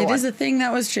my number one. It is a thing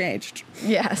that was changed.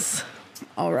 Yes.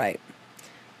 All right.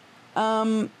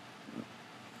 My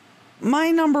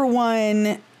number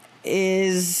one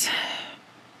is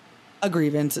a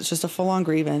grievance. It's just a full-on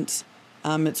grievance.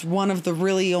 It's one of the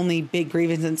really only big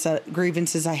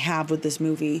grievances I have with this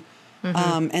movie.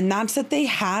 And that's that they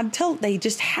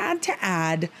just had to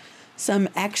add some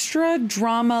extra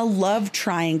drama love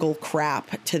triangle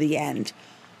crap to the end.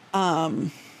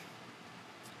 And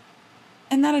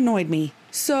that annoyed me.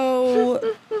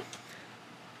 So,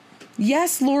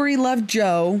 yes, Laurie loved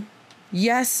Jo.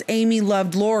 Yes, Amy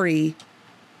loved Laurie.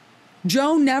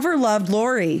 Jo never loved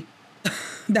Laurie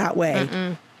that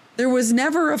way. There was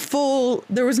never a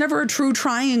true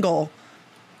triangle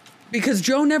because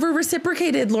Jo never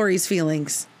reciprocated Laurie's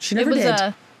feelings. She never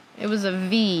did. It was a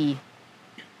V.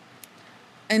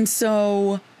 And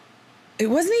so it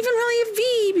wasn't even really a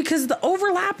V because the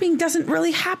overlapping doesn't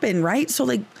really happen, right? So,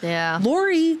 like,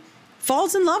 Laurie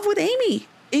falls in love with Amy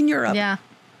in Europe. Yeah.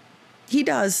 He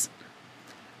does.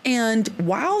 And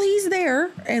while he's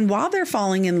there and while they're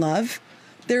falling in love,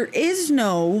 there is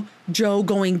no Jo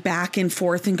going back and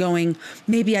forth and going,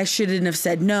 maybe I shouldn't have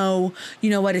said no. You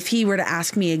know what? If he were to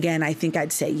ask me again, I think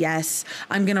I'd say yes.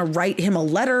 I'm going to write him a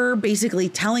letter basically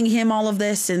telling him all of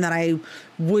this and that I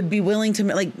would be willing to,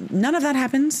 like, none of that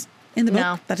happens in the book.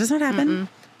 No. That does not happen.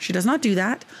 She does not do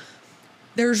that.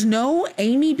 There's no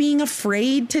Amy being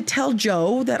afraid to tell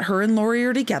Jo that her and Laurie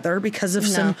are together because of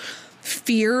some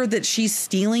fear that she's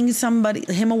stealing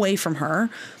him away from her.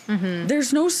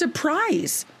 There's no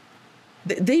surprise.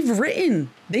 They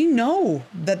know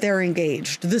that they're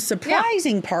engaged. The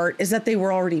surprising part is that they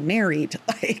were already married.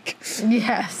 Like,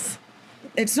 yes.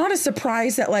 It's not a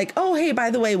surprise that, like, oh, hey,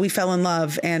 by the way, we fell in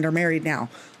love and are married now.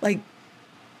 Like,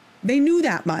 they knew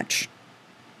that much.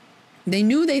 They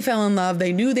knew they fell in love.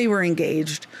 They knew they were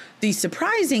engaged. The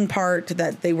surprising part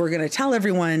that they were going to tell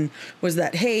everyone was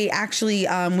that, hey, actually,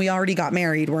 we already got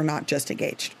married. We're not just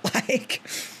engaged. Like,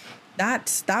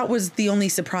 that was the only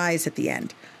surprise at the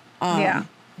end.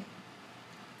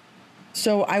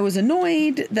 So I was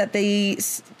annoyed that they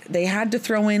had to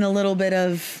throw in a little bit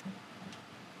of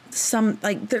some,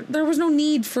 like, there was no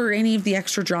need for any of the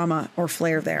extra drama or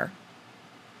flair there.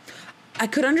 I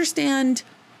could understand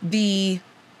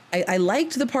I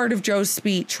liked the part of Jo's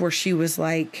speech where she was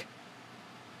like,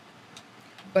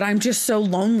 but I'm just so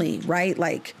lonely, right?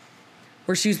 Like,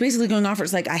 where she was basically going off,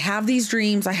 it's like, I have these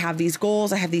dreams, I have these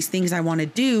goals, I have these things I want to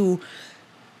do.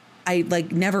 I,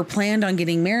 like, never planned on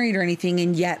getting married or anything,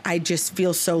 and yet I just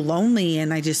feel so lonely,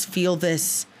 and I just feel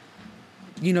this,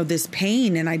 you know, this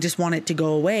pain, and I just want it to go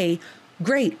away.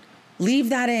 Great. Leave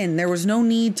that in. There was no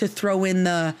need to throw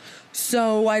in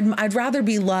so I'd rather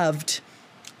be loved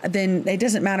than, it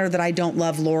doesn't matter that I don't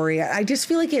love Laurie. I just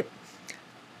feel like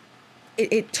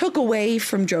it took away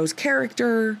from Jo's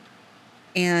character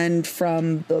and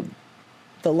from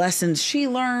the lessons she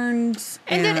learned.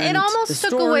 And it almost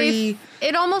took away.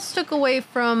 It almost took away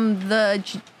from the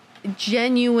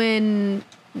genuineness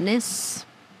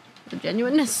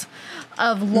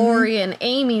of Laurie and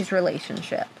Amy's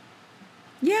relationship.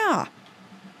 Yeah.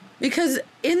 Because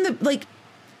in the, like,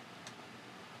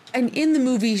 and in the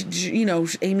movie, you know,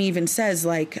 Amy even says,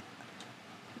 like,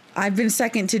 I've been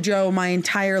second to Joe my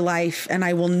entire life, and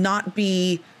I will not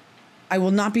be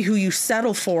who you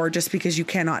settle for just because you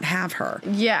cannot have her.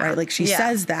 Yeah. Right? Like, she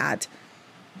says that.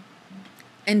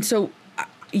 And so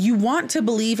you want to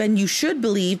believe, and you should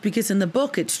believe, because in the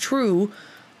book it's true,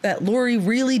 that Laurie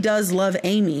really does love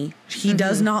Amy. He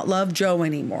does not love Joe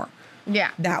anymore.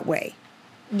 Yeah. That way.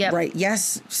 Yep. Right.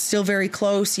 Yes, still very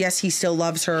close. Yes, he still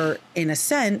loves her in a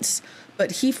sense,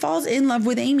 but he falls in love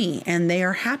with Amy, and they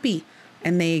are happy,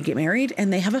 and they get married,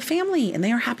 and they have a family, and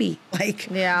they are happy. Like,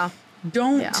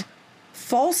 don't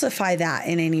falsify that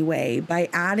in any way by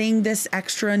adding this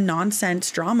extra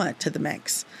nonsense drama to the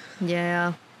mix.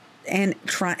 Yeah. And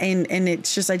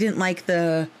it's just, I didn't like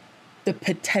the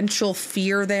potential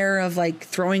fear there of, like,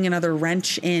 throwing another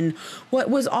wrench in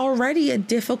what was already a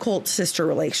difficult sister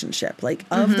relationship. Like,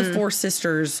 of the four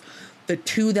sisters, the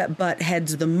two that butt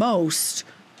heads the most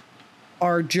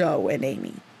are Joe and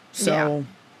Amy. So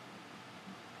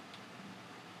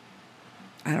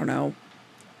I don't know.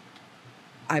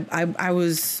 I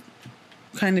was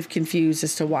kind of confused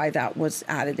as to why that was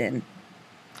added in.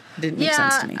 Didn't make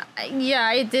sense to me.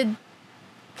 Yeah, it did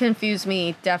confuse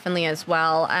me definitely as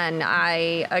well, and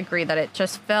I agree that it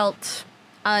just felt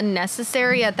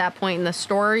unnecessary at that point in the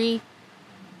story.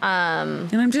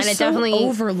 And I'm just and it so definitely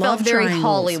over love felt very triangles.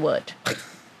 Hollywood.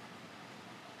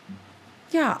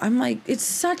 Yeah, I'm like, it's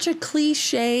such a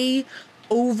cliche,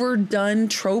 overdone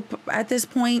trope at this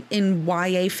point in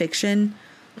YA fiction.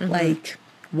 Like,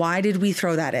 why did we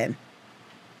throw that in?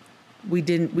 We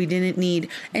didn't need,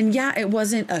 and yeah, it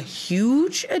wasn't a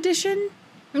huge addition.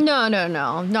 No,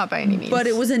 not by any means. But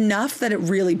it was enough that it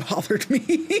really bothered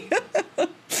me.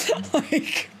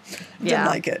 Like, didn't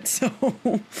like it. So,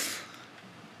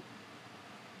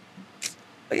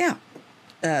 but yeah,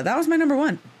 that was my number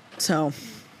one. So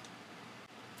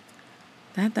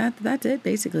that's it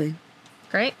basically.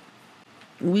 Great.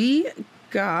 We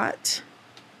got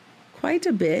quite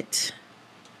a bit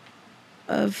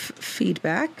of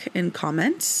feedback and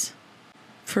comments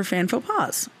for Fan Faux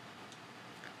Pas.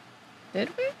 Did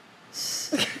we?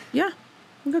 Yeah,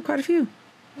 we got quite a few.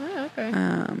 Oh, okay.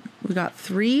 We got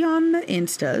 3 on the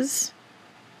Instas.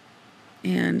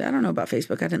 And I don't know about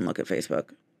Facebook. I didn't look at Facebook.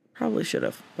 Probably should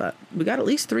have. But we got at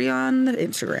least 3 on the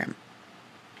Instagram.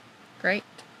 Great.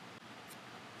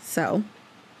 So,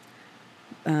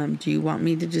 do you want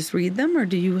me to just read them, or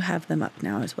do you have them up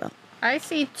now as well? I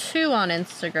see 2 on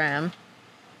Instagram.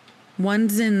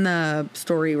 One's in the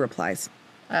story replies.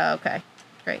 Oh, okay.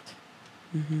 Great.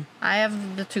 I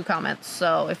have the 2 comments,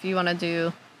 so if you want to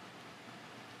do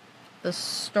the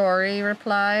story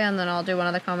reply, and then I'll do one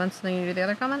of the comments, and then you do the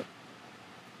other comment?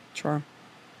 Sure.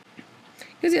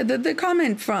 Because, yeah, the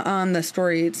comment on the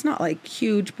story, it's not, like,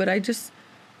 huge, but I just...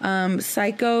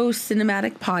 Psycho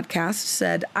Cinematic Podcast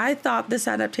said, I thought this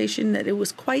adaptation, that it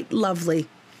was quite lovely.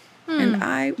 And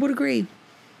I would agree.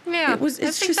 Yeah, I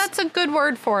think that's a good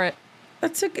word for it.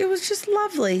 It was just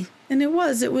lovely. And it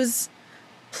was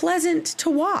pleasant to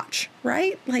watch,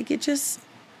 right? Like, it just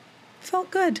felt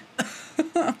good.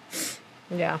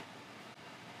 Yeah.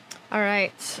 All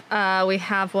right. We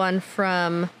have one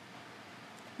from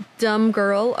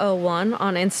dumbgirl01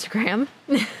 on Instagram.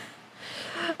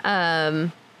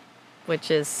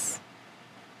 Which is...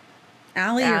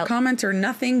 Allie, your comments are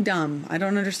nothing dumb. I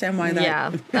don't understand why that...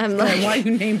 Yeah. I'm like, why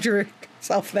you named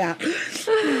yourself that.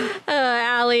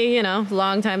 Allie, you know,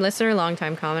 long-time listener,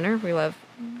 long-time commenter. We love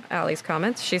Allie's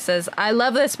comments. She says, I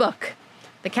love this book.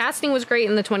 The casting was great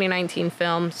in the 2019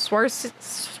 film. Saoirse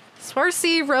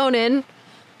Ronan.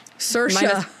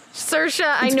 Saoirse.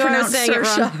 I knew I was saying it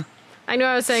wrong. I knew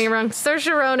I was saying it wrong.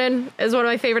 Saoirse Ronan is one of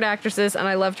my favorite actresses, and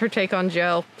I loved her take on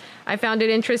Joe. I found it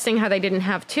interesting how they didn't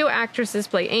have 2 actresses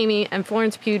play Amy, and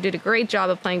Florence Pugh did a great job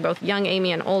of playing both young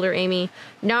Amy and older Amy.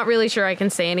 Not really sure I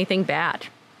can say anything bad.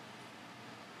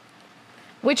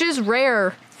 Which is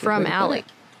rare from Allie.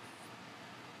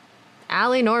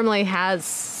 Allie normally has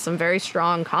some very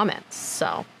strong comments,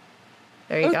 so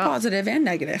there you go. Positive and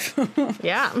negative.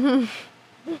 Yeah.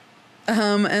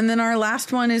 And then our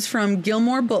last one is from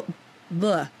Gilmore Book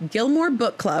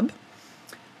Club.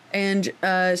 And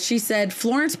she said,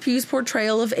 Florence Pugh's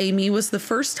portrayal of Amy was the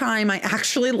first time I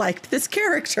actually liked this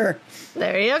character.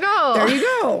 There you go. There you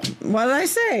go. What did I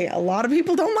say? A lot of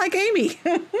people don't like Amy.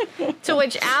 To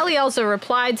which Allie also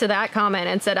replied to that comment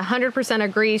and said, 100%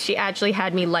 agree. She actually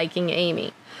had me liking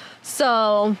Amy.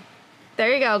 So,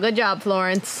 There you go. Good job,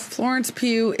 Florence. Florence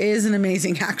Pugh is an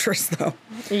amazing actress, though.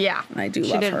 Yeah. And I do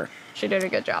love her. She did a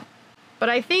good job. But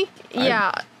I think,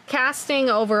 casting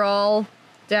overall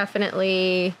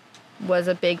definitely was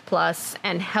a big plus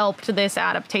and helped this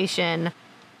adaptation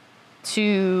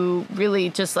to really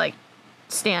just, like,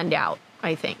 stand out,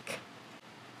 I think.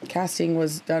 Casting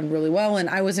was done really well, and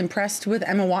I was impressed with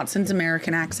Emma Watson's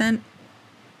American accent.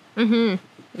 Mm-hmm.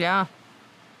 Yeah.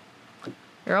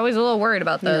 You're always a little worried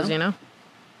about those, you know?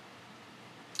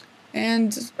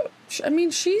 And, I mean,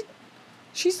 she's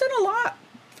done a lot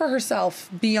for herself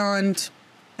beyond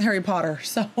Harry Potter,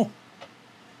 so,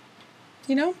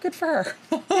 you know, good for her.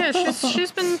 Yeah,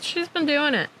 she's been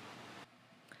doing it.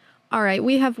 All right,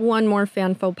 we have one more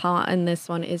fan faux pas, and this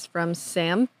one is from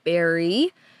Sam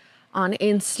Berry on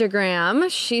Instagram.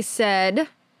 She said,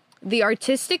 the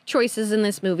artistic choices in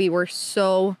this movie were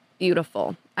so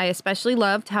beautiful. I especially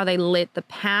loved how they lit the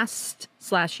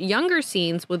past/younger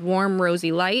scenes with warm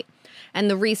rosy light and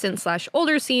the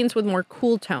recent/older scenes with more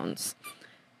cool tones.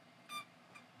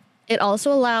 It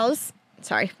also allows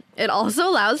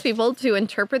people to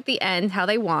interpret the end how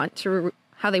they want to,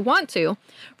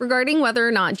 regarding whether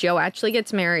or not Jo actually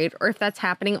gets married or if that's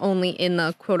happening only in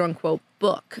the quote-unquote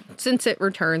book, since it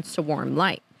returns to warm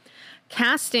light.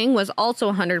 Casting was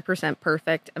also 100%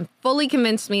 perfect and fully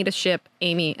convinced me to ship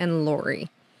Amy and Laurie.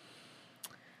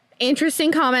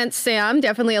 Interesting comments, Sam.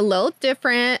 Definitely a little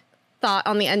different thought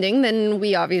on the ending than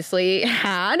we obviously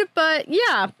had. But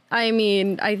yeah, I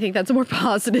mean, I think that's a more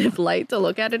positive light to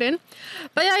look at it in.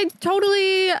 But I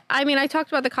talked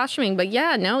about the costuming, but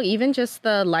yeah, no, even just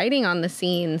the lighting on the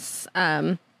scenes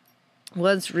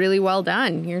was really well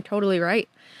done. You're totally right.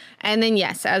 And then,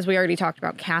 yes, as we already talked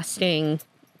about, casting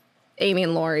Amy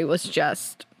and Laurie was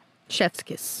just chef's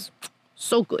kiss.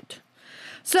 So good.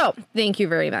 So thank you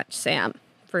very much, Sam,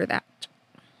 for that.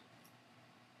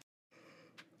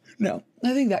 No,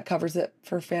 I think that covers it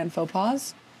for fan faux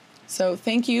pas. So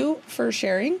thank you for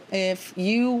sharing. If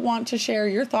you want to share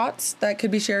your thoughts that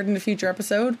could be shared in a future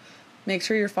episode, make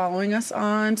sure you're following us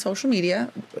on social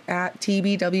media at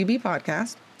TBWB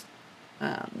Podcast.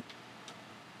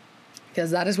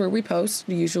 Because that is where we post,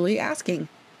 usually asking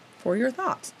for your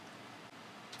thoughts.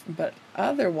 But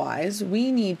otherwise,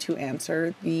 we need to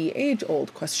answer the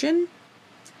age-old question,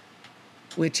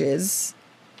 which is,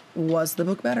 was the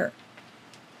book better?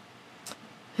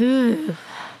 This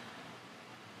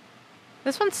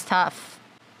one's tough.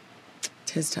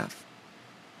 It is tough.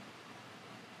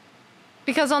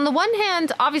 Because on the one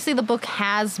hand, obviously the book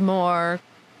has more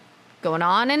going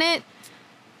on in it.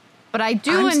 But I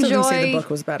do I'm still gonna say the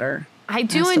book was better. I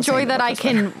do enjoy that I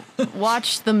can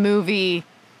watch the movie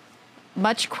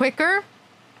much quicker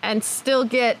and still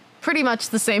get pretty much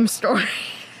the same story.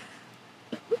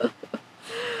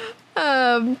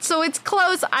 So it's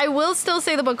close. I will still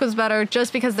say the book was better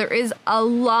just because there is a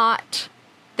lot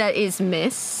that is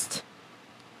missed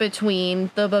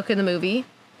between the book and the movie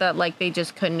that, like, they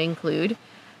just couldn't include.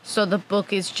 So the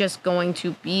book is just going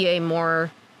to be a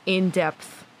more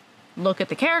in-depth look at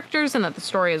the characters and at the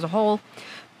story as a whole.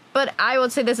 But I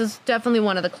would say this is definitely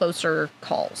one of the closer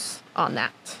calls on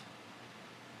that.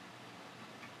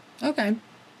 Okay.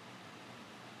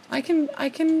 I can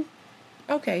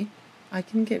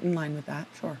get in line with that,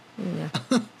 sure. Yeah.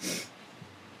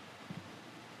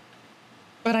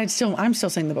 But I'm still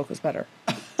saying the book was better.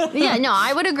 Yeah, no,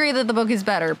 I would agree that the book is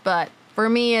better, but for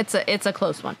me it's a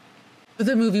close one. But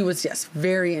the movie was, yes,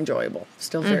 very enjoyable.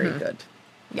 Still very good.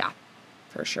 Yeah.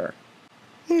 For sure.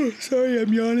 Oh, sorry,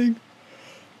 I'm yawning.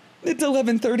 It's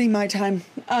 11:30 my time.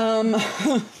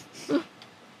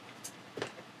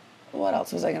 What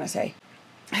else was I gonna say?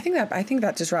 I think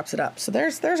that just wraps it up. So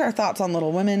there's our thoughts on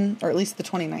Little Women, or at least the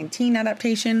 2019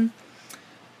 adaptation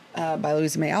by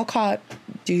Louisa May Alcott.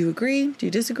 Do you agree? Do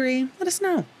you disagree? Let us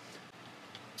know.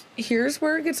 Here's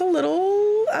where it gets a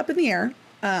little up in the air,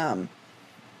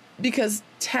 because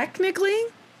technically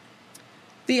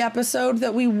the episode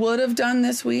that we would have done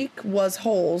this week was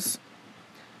Holes,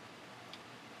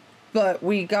 but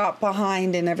we got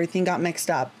behind and everything got mixed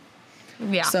up.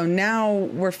 Yeah. So now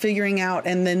we're figuring out,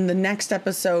 and then the next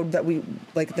episode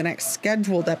the next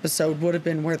scheduled episode would have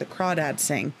been Where the Crawdads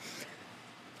Sing.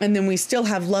 And then we still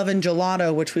have Love and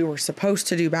Gelato, which we were supposed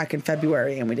to do back in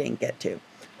February and we didn't get to.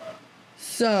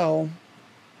 So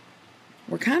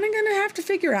we're kind of going to have to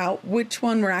figure out which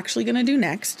one we're actually going to do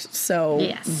next. So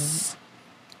yes,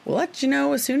 we'll let you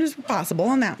know as soon as possible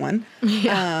on that one.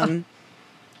 Yeah.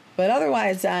 But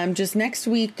otherwise, just next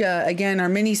week, again, our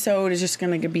mini-sode is just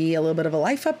going to be a little bit of a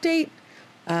life update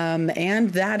and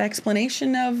that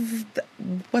explanation of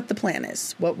what the plan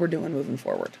is, what we're doing moving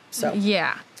forward. So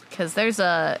yeah, because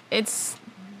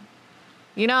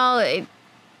You know,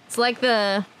 it's like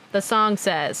the song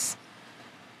says.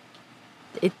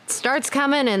 It starts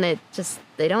coming and they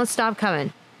don't stop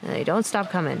coming. And they don't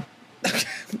stop coming.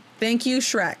 Thank you,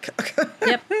 Shrek.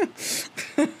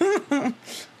 Yep.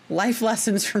 Life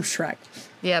lessons from Shrek.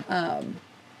 Yep.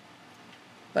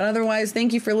 But otherwise,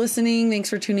 thank you for listening. Thanks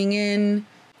for tuning in.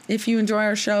 If you enjoy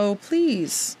our show,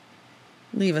 please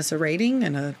leave us a rating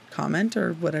and a comment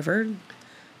or whatever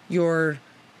your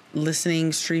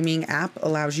listening, streaming app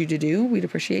allows you to do. We'd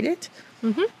appreciate it.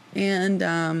 Mm-hmm.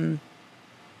 And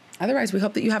otherwise, we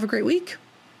hope that you have a great week.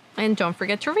 And don't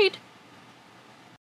forget to read.